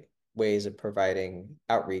ways of providing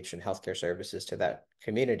outreach and healthcare services to that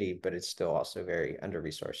community, but it's still also very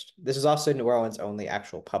under-resourced. This is also New Orleans' only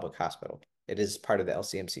actual public hospital. It is part of the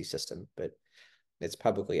LCMC system, but it's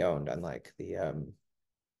publicly owned, unlike the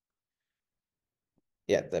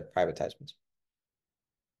the privatized ones.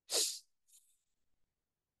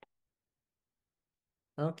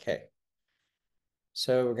 Okay.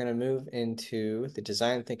 So we're going to move into the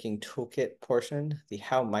design thinking toolkit portion, the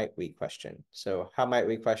how might we question. So how might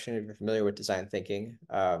we question, if you're familiar with design thinking,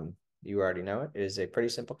 you already know it. It is a pretty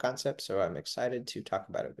simple concept, so I'm excited to talk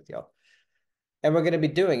about it with y'all. And we're going to be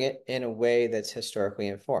doing it in a way that's historically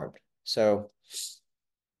informed. So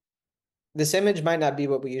this image might not be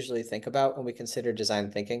what we usually think about when we consider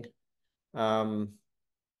design thinking. But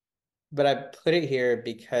I put it here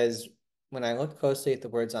because when I look closely at the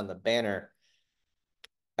words on the banner,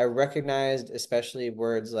 I recognized especially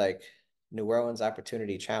words like New Orleans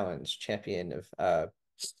Opportunity Challenge, champion of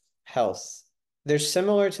health. They're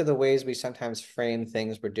similar to the ways we sometimes frame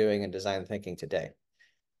things we're doing in design thinking today.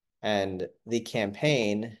 And the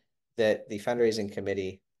campaign that the fundraising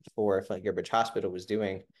committee for Flint Gilbert Hospital was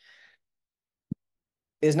doing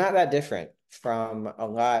is not that different from a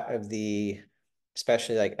lot of the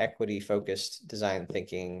especially like equity-focused design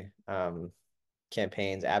thinking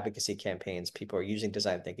campaigns, advocacy campaigns, people are using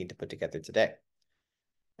design thinking to put together today.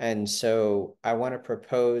 And so I want to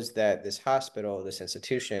propose that this hospital, this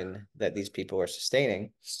institution that these people are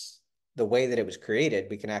sustaining, the way that it was created,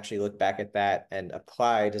 we can actually look back at that and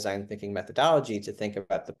apply design thinking methodology to think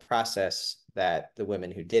about the process that the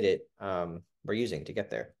women who did it were using to get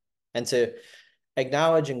there. And to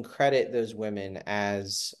acknowledge and credit those women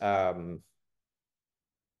as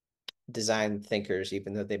design thinkers,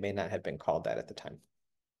 even though they may not have been called that at the time.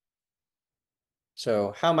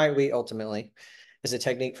 So how might we ultimately is a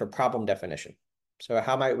technique for problem definition. So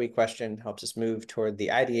how might we question helps us move toward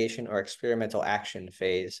the ideation or experimental action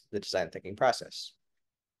phase of the design thinking process.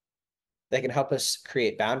 They can help us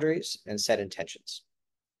create boundaries and set intentions.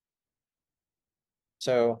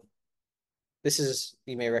 So this is,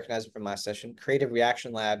 you may recognize it from last session, Creative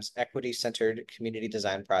Reaction Lab's equity-centered community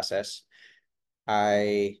design process.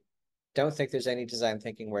 I don't think there's any design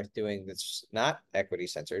thinking worth doing that's not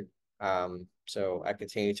equity-centered. So I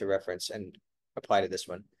continue to reference and apply to this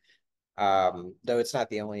one. Though it's not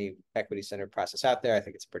the only equity-centered process out there, I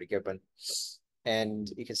think it's a pretty good one. And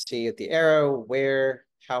you can see at the arrow where,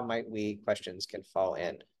 how might we questions can fall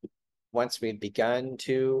in. Once we've begun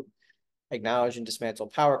to acknowledge and dismantle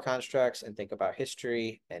power constructs and think about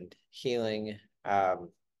history and healing,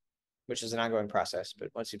 which is an ongoing process.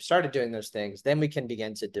 But once you've started doing those things, then we can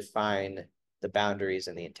begin to define the boundaries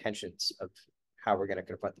and the intentions of how we're going to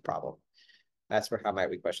confront the problem. That's where how might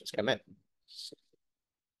we questions come in.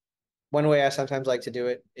 One way I sometimes like to do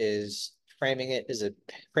it is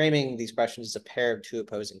framing these questions as a pair of two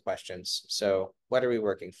opposing questions. So what are we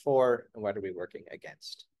working for and what are we working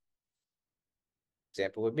against?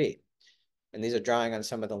 Example would be, and these are drawing on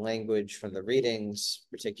some of the language from the readings,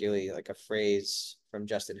 particularly like a phrase from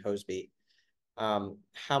Justin Hosby.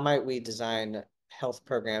 How might we design health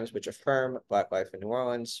programs which affirm Black life in New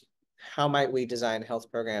Orleans? How might we design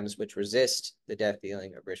health programs which resist the death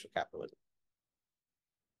dealing of racial capitalism?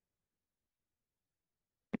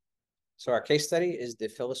 So our case study is the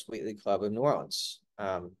Phyllis Wheatley Club of New Orleans.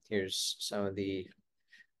 Here's some of the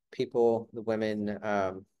people, the women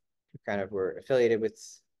who kind of were affiliated with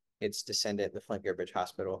its descendant, the Flint Goodrich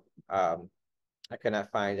Hospital. I could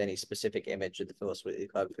not find any specific image of the Phyllis Wheatley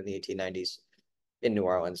Club from the 1890s in New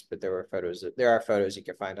Orleans, but there are photos you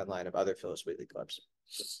can find online of other Phyllis Wheatley clubs.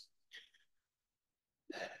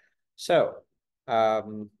 So,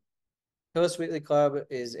 Phyllis Wheatley Club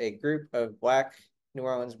is a group of Black New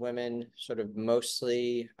Orleans women, sort of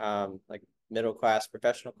mostly like middle class,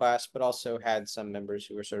 professional class, but also had some members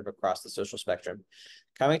who were sort of across the social spectrum,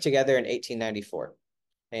 coming together in 1894.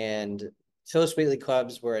 And Phyllis Wheatley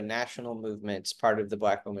clubs were a national movement, part of the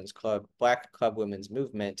Black Club Women's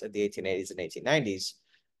movement of the 1880s and 1890s,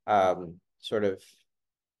 sort of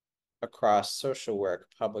across social work,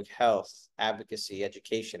 public health, advocacy,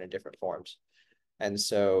 education in different forms. And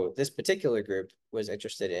so this particular group was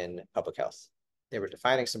interested in public health. They were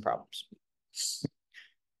defining some problems.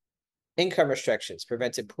 Income restrictions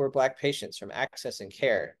prevented poor Black patients from accessing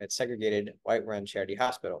care at segregated white-run charity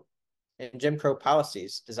hospital. And Jim Crow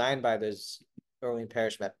policies designed by those Orleans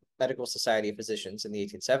Parish Medical Society physicians in the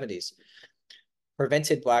 1870s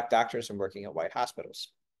prevented Black doctors from working at white hospitals.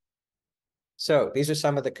 So these are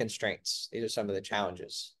some of the constraints. These are some of the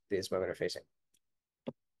challenges these women are facing.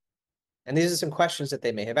 And these are some questions that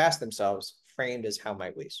they may have asked themselves, framed as how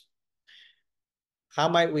might we? How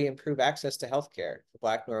might we improve access to healthcare for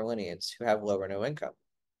Black New Orleanians who have low or no income?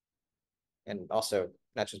 And also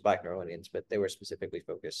not just Black New Orleanians, but they were specifically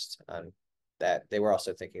focused on that. They were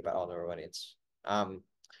also thinking about all New Orleanians.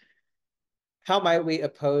 How might we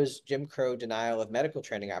oppose Jim Crow denial of medical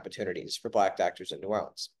training opportunities for Black doctors in New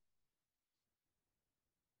Orleans?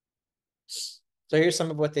 So here's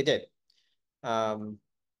some of what they did.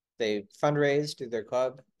 They fundraised through their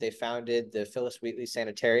club. They founded the Phyllis Wheatley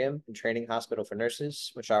Sanitarium and Training Hospital for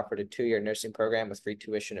Nurses, which offered a 2-year nursing program with free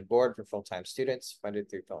tuition and board for full-time students, funded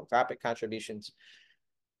through philanthropic contributions.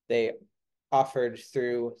 They offered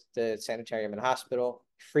through the sanitarium and hospital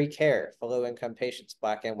free care for low-income patients,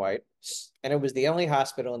 Black and white, and it was the only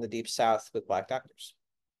hospital in the Deep South with Black doctors.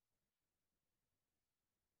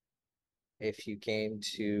 If you came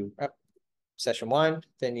to session 1,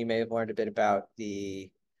 then you may have learned a bit about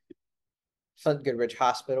the Flint Goodrich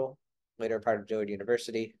Hospital, later part of Dillard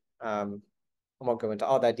University. I won't go into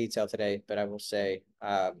all that detail today, but I will say,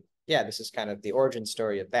 yeah, this is kind of the origin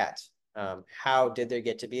story of that. How did there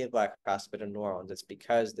get to be a Black hospital in New Orleans? It's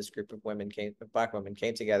because this group of Black women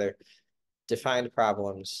came together, defined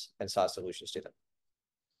problems, and saw solutions to them.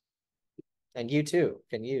 And you too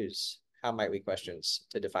can use how might we questions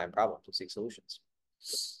to define problems and seek solutions.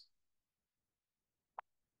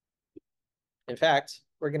 In fact,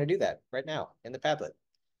 we're going to do that right now in the Padlet.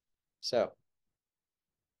 So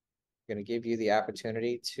I'm going to give you the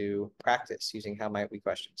opportunity to practice using how might we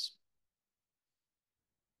questions.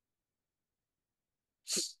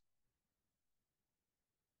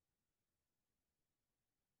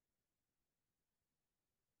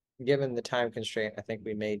 Given the time constraint, I think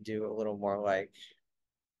we may do a little more like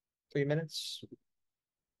 3 minutes.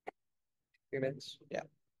 3 minutes, yeah.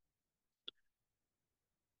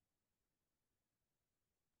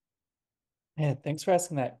 Yeah, thanks for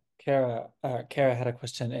asking that. Kara had a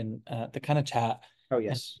question in the kind of chat. Oh, And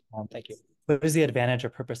yes. Thank you. what is the advantage or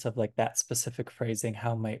purpose of like that specific phrasing?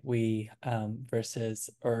 How might we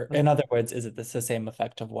versus, or in other words, is it the same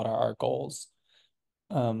effect of what are our goals?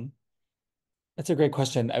 Um, That's a great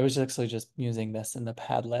question. I was actually just using this in the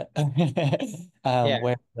Padlet, Yeah.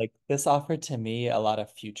 where like this offered to me a lot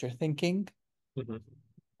of future thinking Mhm.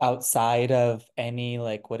 outside of any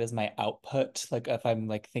like what is my output? Like if I'm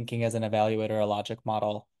like thinking as an evaluator, a logic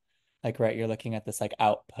model, like right, you're looking at this like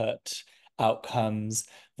output, outcomes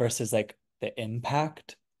versus like the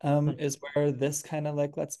impact is where this kind of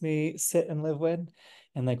like lets me sit and live with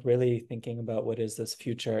and like really thinking about what is this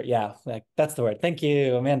future. Yeah, like that's the word. Thank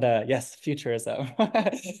you, Amanda. Yes, futurism.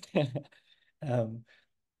 Um,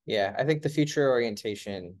 Yeah, I think the future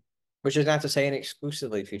orientation, which is not to say an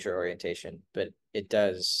exclusively future orientation, but it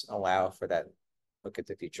does allow for that look at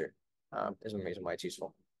the future, is one reason why it's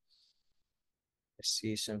useful. I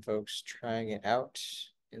see some folks trying it out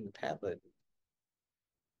in the Padlet.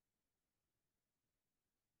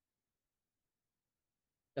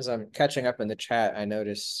 As I'm catching up in the chat, I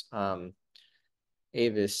notice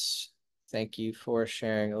Avis, thank you for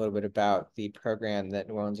sharing a little bit about the program that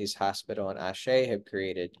New Orleans East Hospital and Ashe have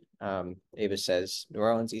created. Avis says New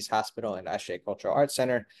Orleans East Hospital and Ashe Cultural Arts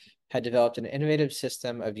Center had developed an innovative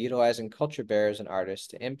system of utilizing culture bearers and artists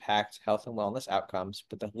to impact health and wellness outcomes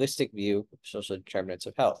with a holistic view of social determinants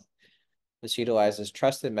of health. This utilizes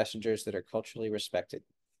trusted messengers that are culturally respected.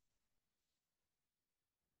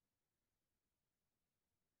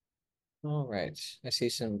 All right, I see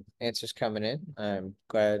some answers coming in. I'm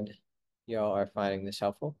glad y'all are finding this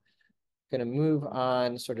helpful. Going to move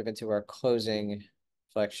on sort of into our closing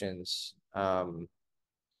reflections. Yeah.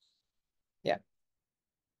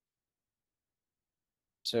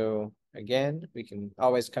 So again, we can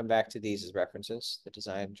always come back to these as references, the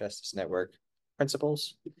Design Justice Network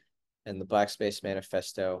principles and the Black Space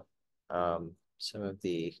Manifesto, some of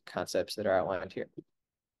the concepts that are outlined here.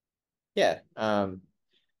 Yeah.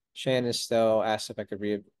 Shannon still asked if I could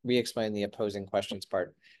re-explain the opposing questions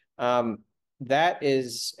part. That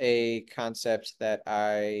is a concept that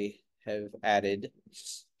I have added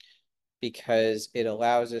because it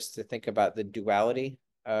allows us to think about the duality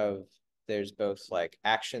of there's both like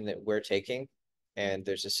action that we're taking and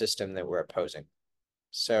there's a system that we're opposing.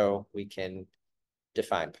 So we can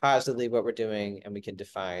define positively what we're doing and we can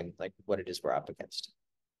define like what it is we're up against.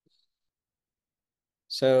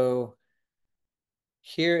 So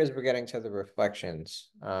here as we're getting to the reflections,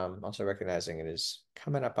 also recognizing it is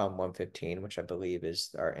coming up on 1:15, which I believe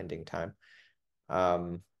is our ending time.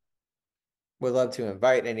 Would love to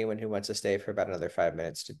invite anyone who wants to stay for about another 5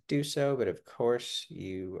 minutes to do so, but of course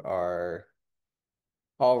you are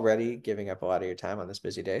already giving up a lot of your time on this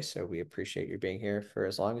busy day, so we appreciate you being here for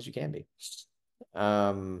as long as you can be.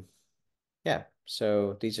 Yeah,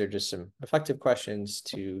 so these are just some reflective questions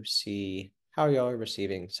to see how y'all are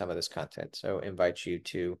receiving some of this content. So invite you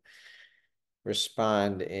to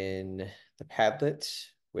respond in the Padlet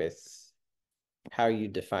with how you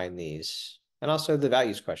define these and also the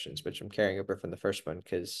values questions, which I'm carrying over from the first one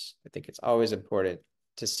because I think it's always important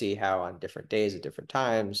to see how on different days at different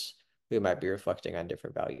times we might be reflecting on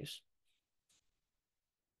different values.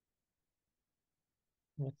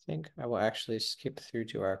 I think I will actually skip through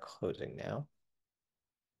to our closing now.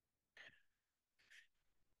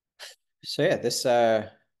 So yeah, this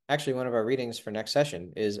actually one of our readings for next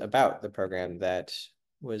session is about the program that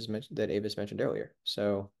was mentioned that Avis mentioned earlier.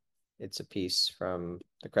 So it's a piece from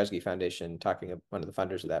the Kresge Foundation talking of one of the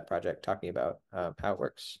funders of that project talking about how it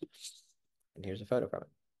works. And here's a photo from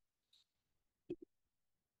it.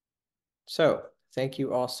 So thank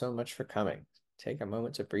you all so much for coming. Take a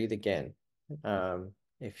moment to breathe again.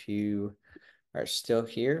 If you are still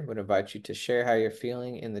here, I would invite you to share how you're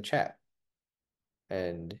feeling in the chat.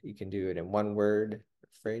 And you can do it in one word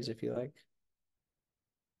phrase if you like.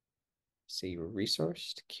 See, you were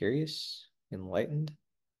resourced, curious, enlightened.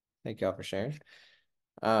 Thank you all for sharing.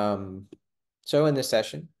 So in this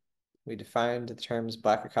session, we defined the terms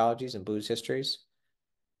Black ecologies and blues histories.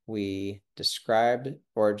 We described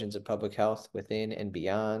origins of public health within and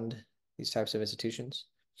beyond these types of institutions.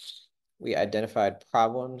 We identified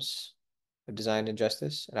problems of design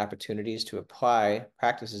injustice and opportunities to apply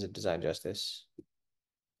practices of design justice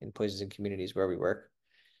in places and communities where we work.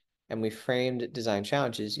 And we framed design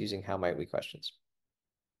challenges using how might we questions.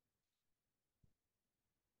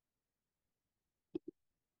 I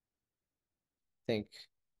think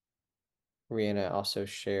Rihanna also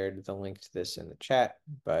shared the link to this in the chat,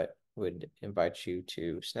 but would invite you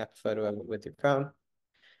to snap a photo of it with your phone,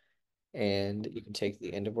 and you can take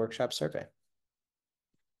the end of workshop survey.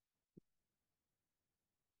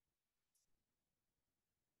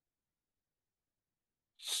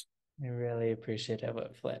 I really appreciated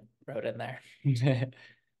what Flint wrote in there.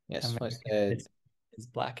 Yes, Flint American said, history is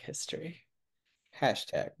Black history.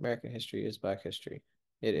 hashtag American history is Black history.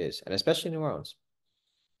 It is, and especially New Orleans.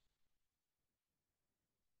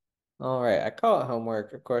 All right, I call it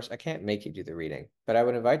homework. Of course, I can't make you do the reading, but I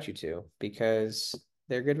would invite you to because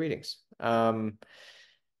they're good readings. So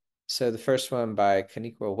the first one by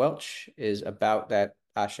Kaniqua Welch is about that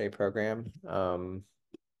Ashe program,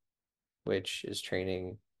 which is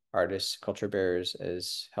training artists, culture bearers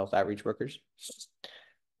as health outreach workers.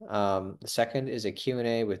 The second is a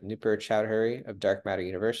Q&A with Nupur Chowdhury of Dark Matter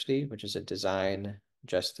University, which is a design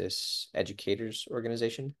justice educators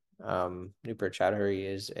organization. Nupur Chowdhury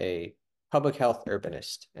is a public health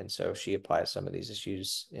urbanist, and so she applies some of these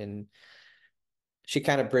issues in, she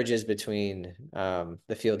kind of bridges between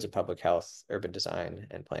the fields of public health, urban design,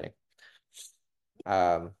 and planning,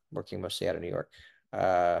 working mostly out of New York.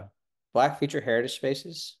 Black Future Heritage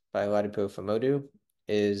Spaces by Ladipo Famodu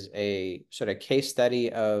is a sort of case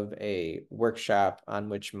study of a workshop on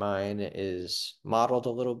which mine is modeled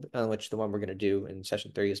a little bit, on which the one we're going to do in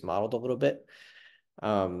session 3 is modeled a little bit.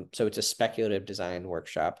 So it's a speculative design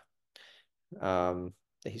workshop that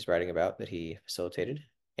he's writing about, that he facilitated.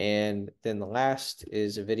 And then the last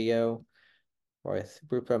is a video with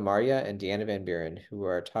Rupa Marya and Deanna Van Buren, who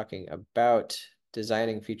are talking about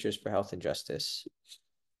designing futures for health and justice.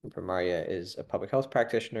 Rupa Marya is a public health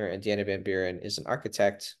practitioner, and Deanna Van Buren is an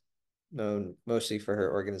architect known mostly for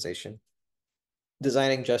her organization,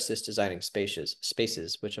 Designing Justice, Designing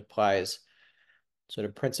Spaces, which applies sort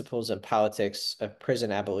of principles and politics of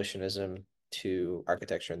prison abolitionism to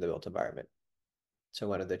architecture in the built environment. So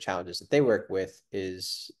one of the challenges that they work with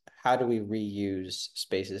is how do we reuse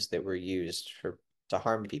spaces that were used to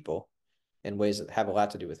harm people in ways that have a lot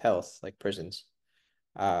to do with health, like prisons?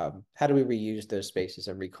 How do we reuse those spaces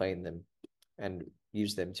and reclaim them and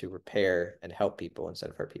use them to repair and help people instead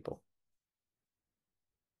of hurt people?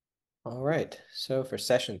 All right, so for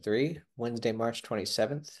session 3, Wednesday, March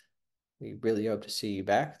 27th, we really hope to see you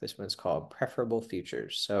back. This one's called Preferable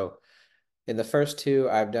Futures. So in the first 2,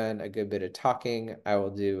 I've done a good bit of talking. I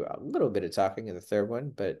will do a little bit of talking in the third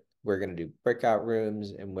one, but we're going to do breakout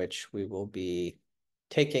rooms in which we will be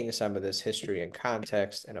taking some of this history and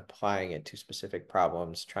context and applying it to specific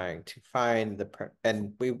problems, trying to find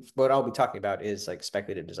what I'll be talking about is like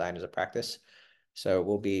speculative design as a practice. So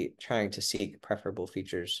we'll be trying to seek preferable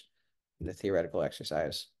features in the theoretical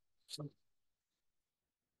exercise.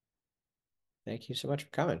 Thank you so much for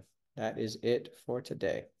coming. That is it for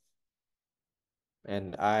today.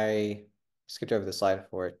 And I skipped over the slide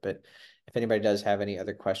for it, but if anybody does have any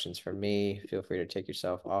other questions for me, feel free to take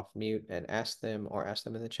yourself off mute and ask them, or ask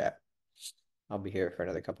them in the chat. I'll be here for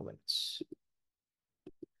another couple minutes.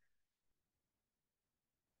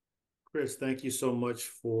 Chris, thank you so much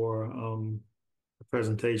for the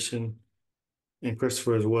presentation, and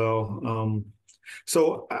Christopher as well.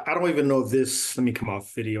 So I don't even know if this, let me come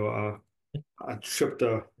off video. I tripped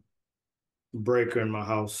a breaker in my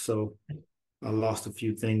house, so I lost a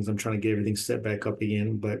few things. I'm trying to get everything set back up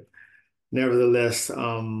again, but nevertheless,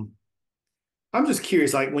 I'm just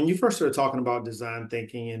curious, like when you first started talking about design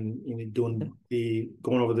thinking and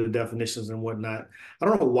going over the definitions and whatnot, I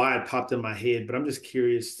don't know why it popped in my head, but I'm just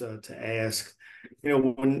curious to ask,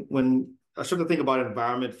 when I started to think about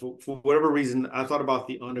environment for whatever reason, I thought about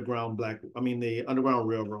the the Underground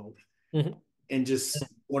Railroad, and just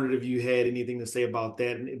wondered if you had anything to say about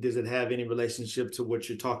that. And does it have any relationship to what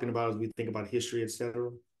you're talking about as we think about history, et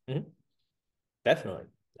cetera? Definitely.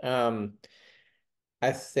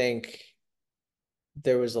 I think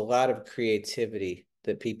there was a lot of creativity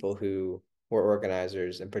that people who were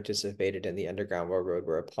organizers and participated in the Underground Railroad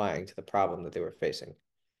were applying to the problem that they were facing,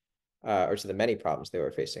 or to the many problems they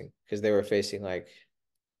were facing, because they were facing like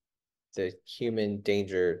the human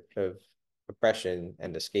danger of oppression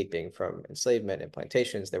and escaping from enslavement and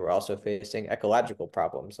plantations. They were also facing ecological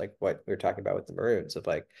problems, like what we were talking about with the Maroons, of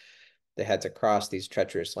like they had to cross these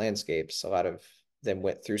treacherous landscapes. A lot of then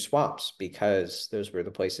went through swamps because those were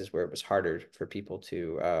the places where it was harder for people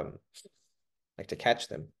to like to catch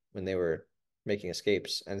them when they were making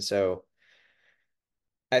escapes. And so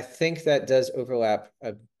I think that does overlap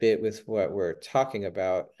a bit with what we're talking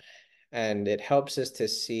about. And it helps us to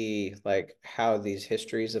see like how these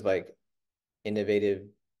histories of like innovative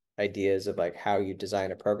ideas of like how you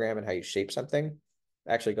design a program and how you shape something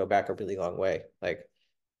actually go back a really long way. Like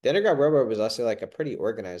the Underground Railroad was also like a pretty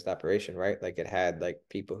organized operation, right? Like it had like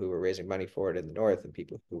people who were raising money for it in the north and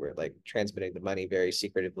people who were like transmitting the money very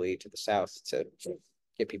secretively to the south to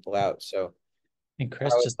get people out. So And I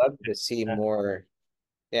Chris would just love to see more.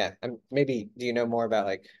 Yeah, and maybe do you know more about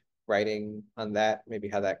like writing on that? Maybe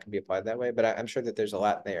how that can be applied that way. But I'm sure that there's a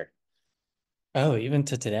lot there. Oh, even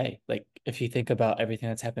to today, like if you think about everything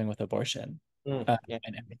that's happening with abortion, Yeah.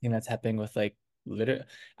 and everything that's happening with like liter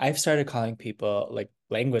I've started calling people like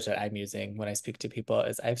language that I'm using when I speak to people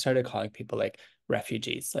is I've started calling people like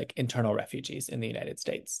refugees, like internal refugees in the United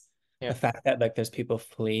States. Yeah. The fact that like there's people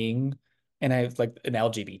fleeing, and I've like an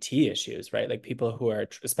LGBT issues, right? Like people who are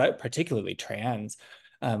particularly trans,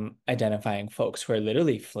 identifying folks who are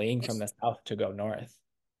literally fleeing from the South to go north.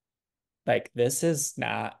 Like this is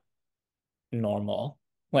not normal.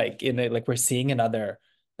 Like in it, like we're seeing another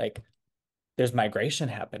like there's migration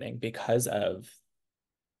happening because of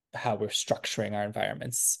how we're structuring our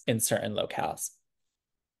environments in certain locales.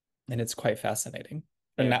 And it's quite fascinating.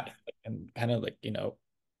 But Yeah. not and kind of like,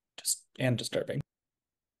 just and disturbing.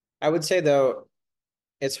 I would say though,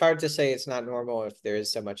 it's hard to say it's not normal if there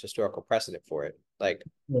is so much historical precedent for it. Like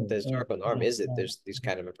the historical norm is that there's these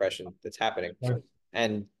kind of oppression that's happening.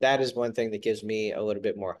 And that is one thing that gives me a little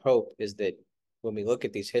bit more hope is that when we look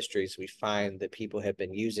at these histories, we find that people have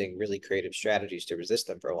been using really creative strategies to resist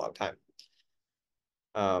them for a long time.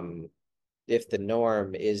 If the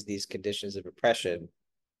norm is these conditions of oppression,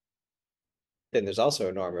 then there's also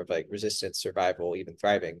a norm of like resistance, survival, even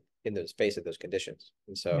thriving in the face of those conditions.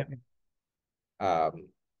 And so, I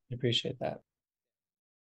appreciate that.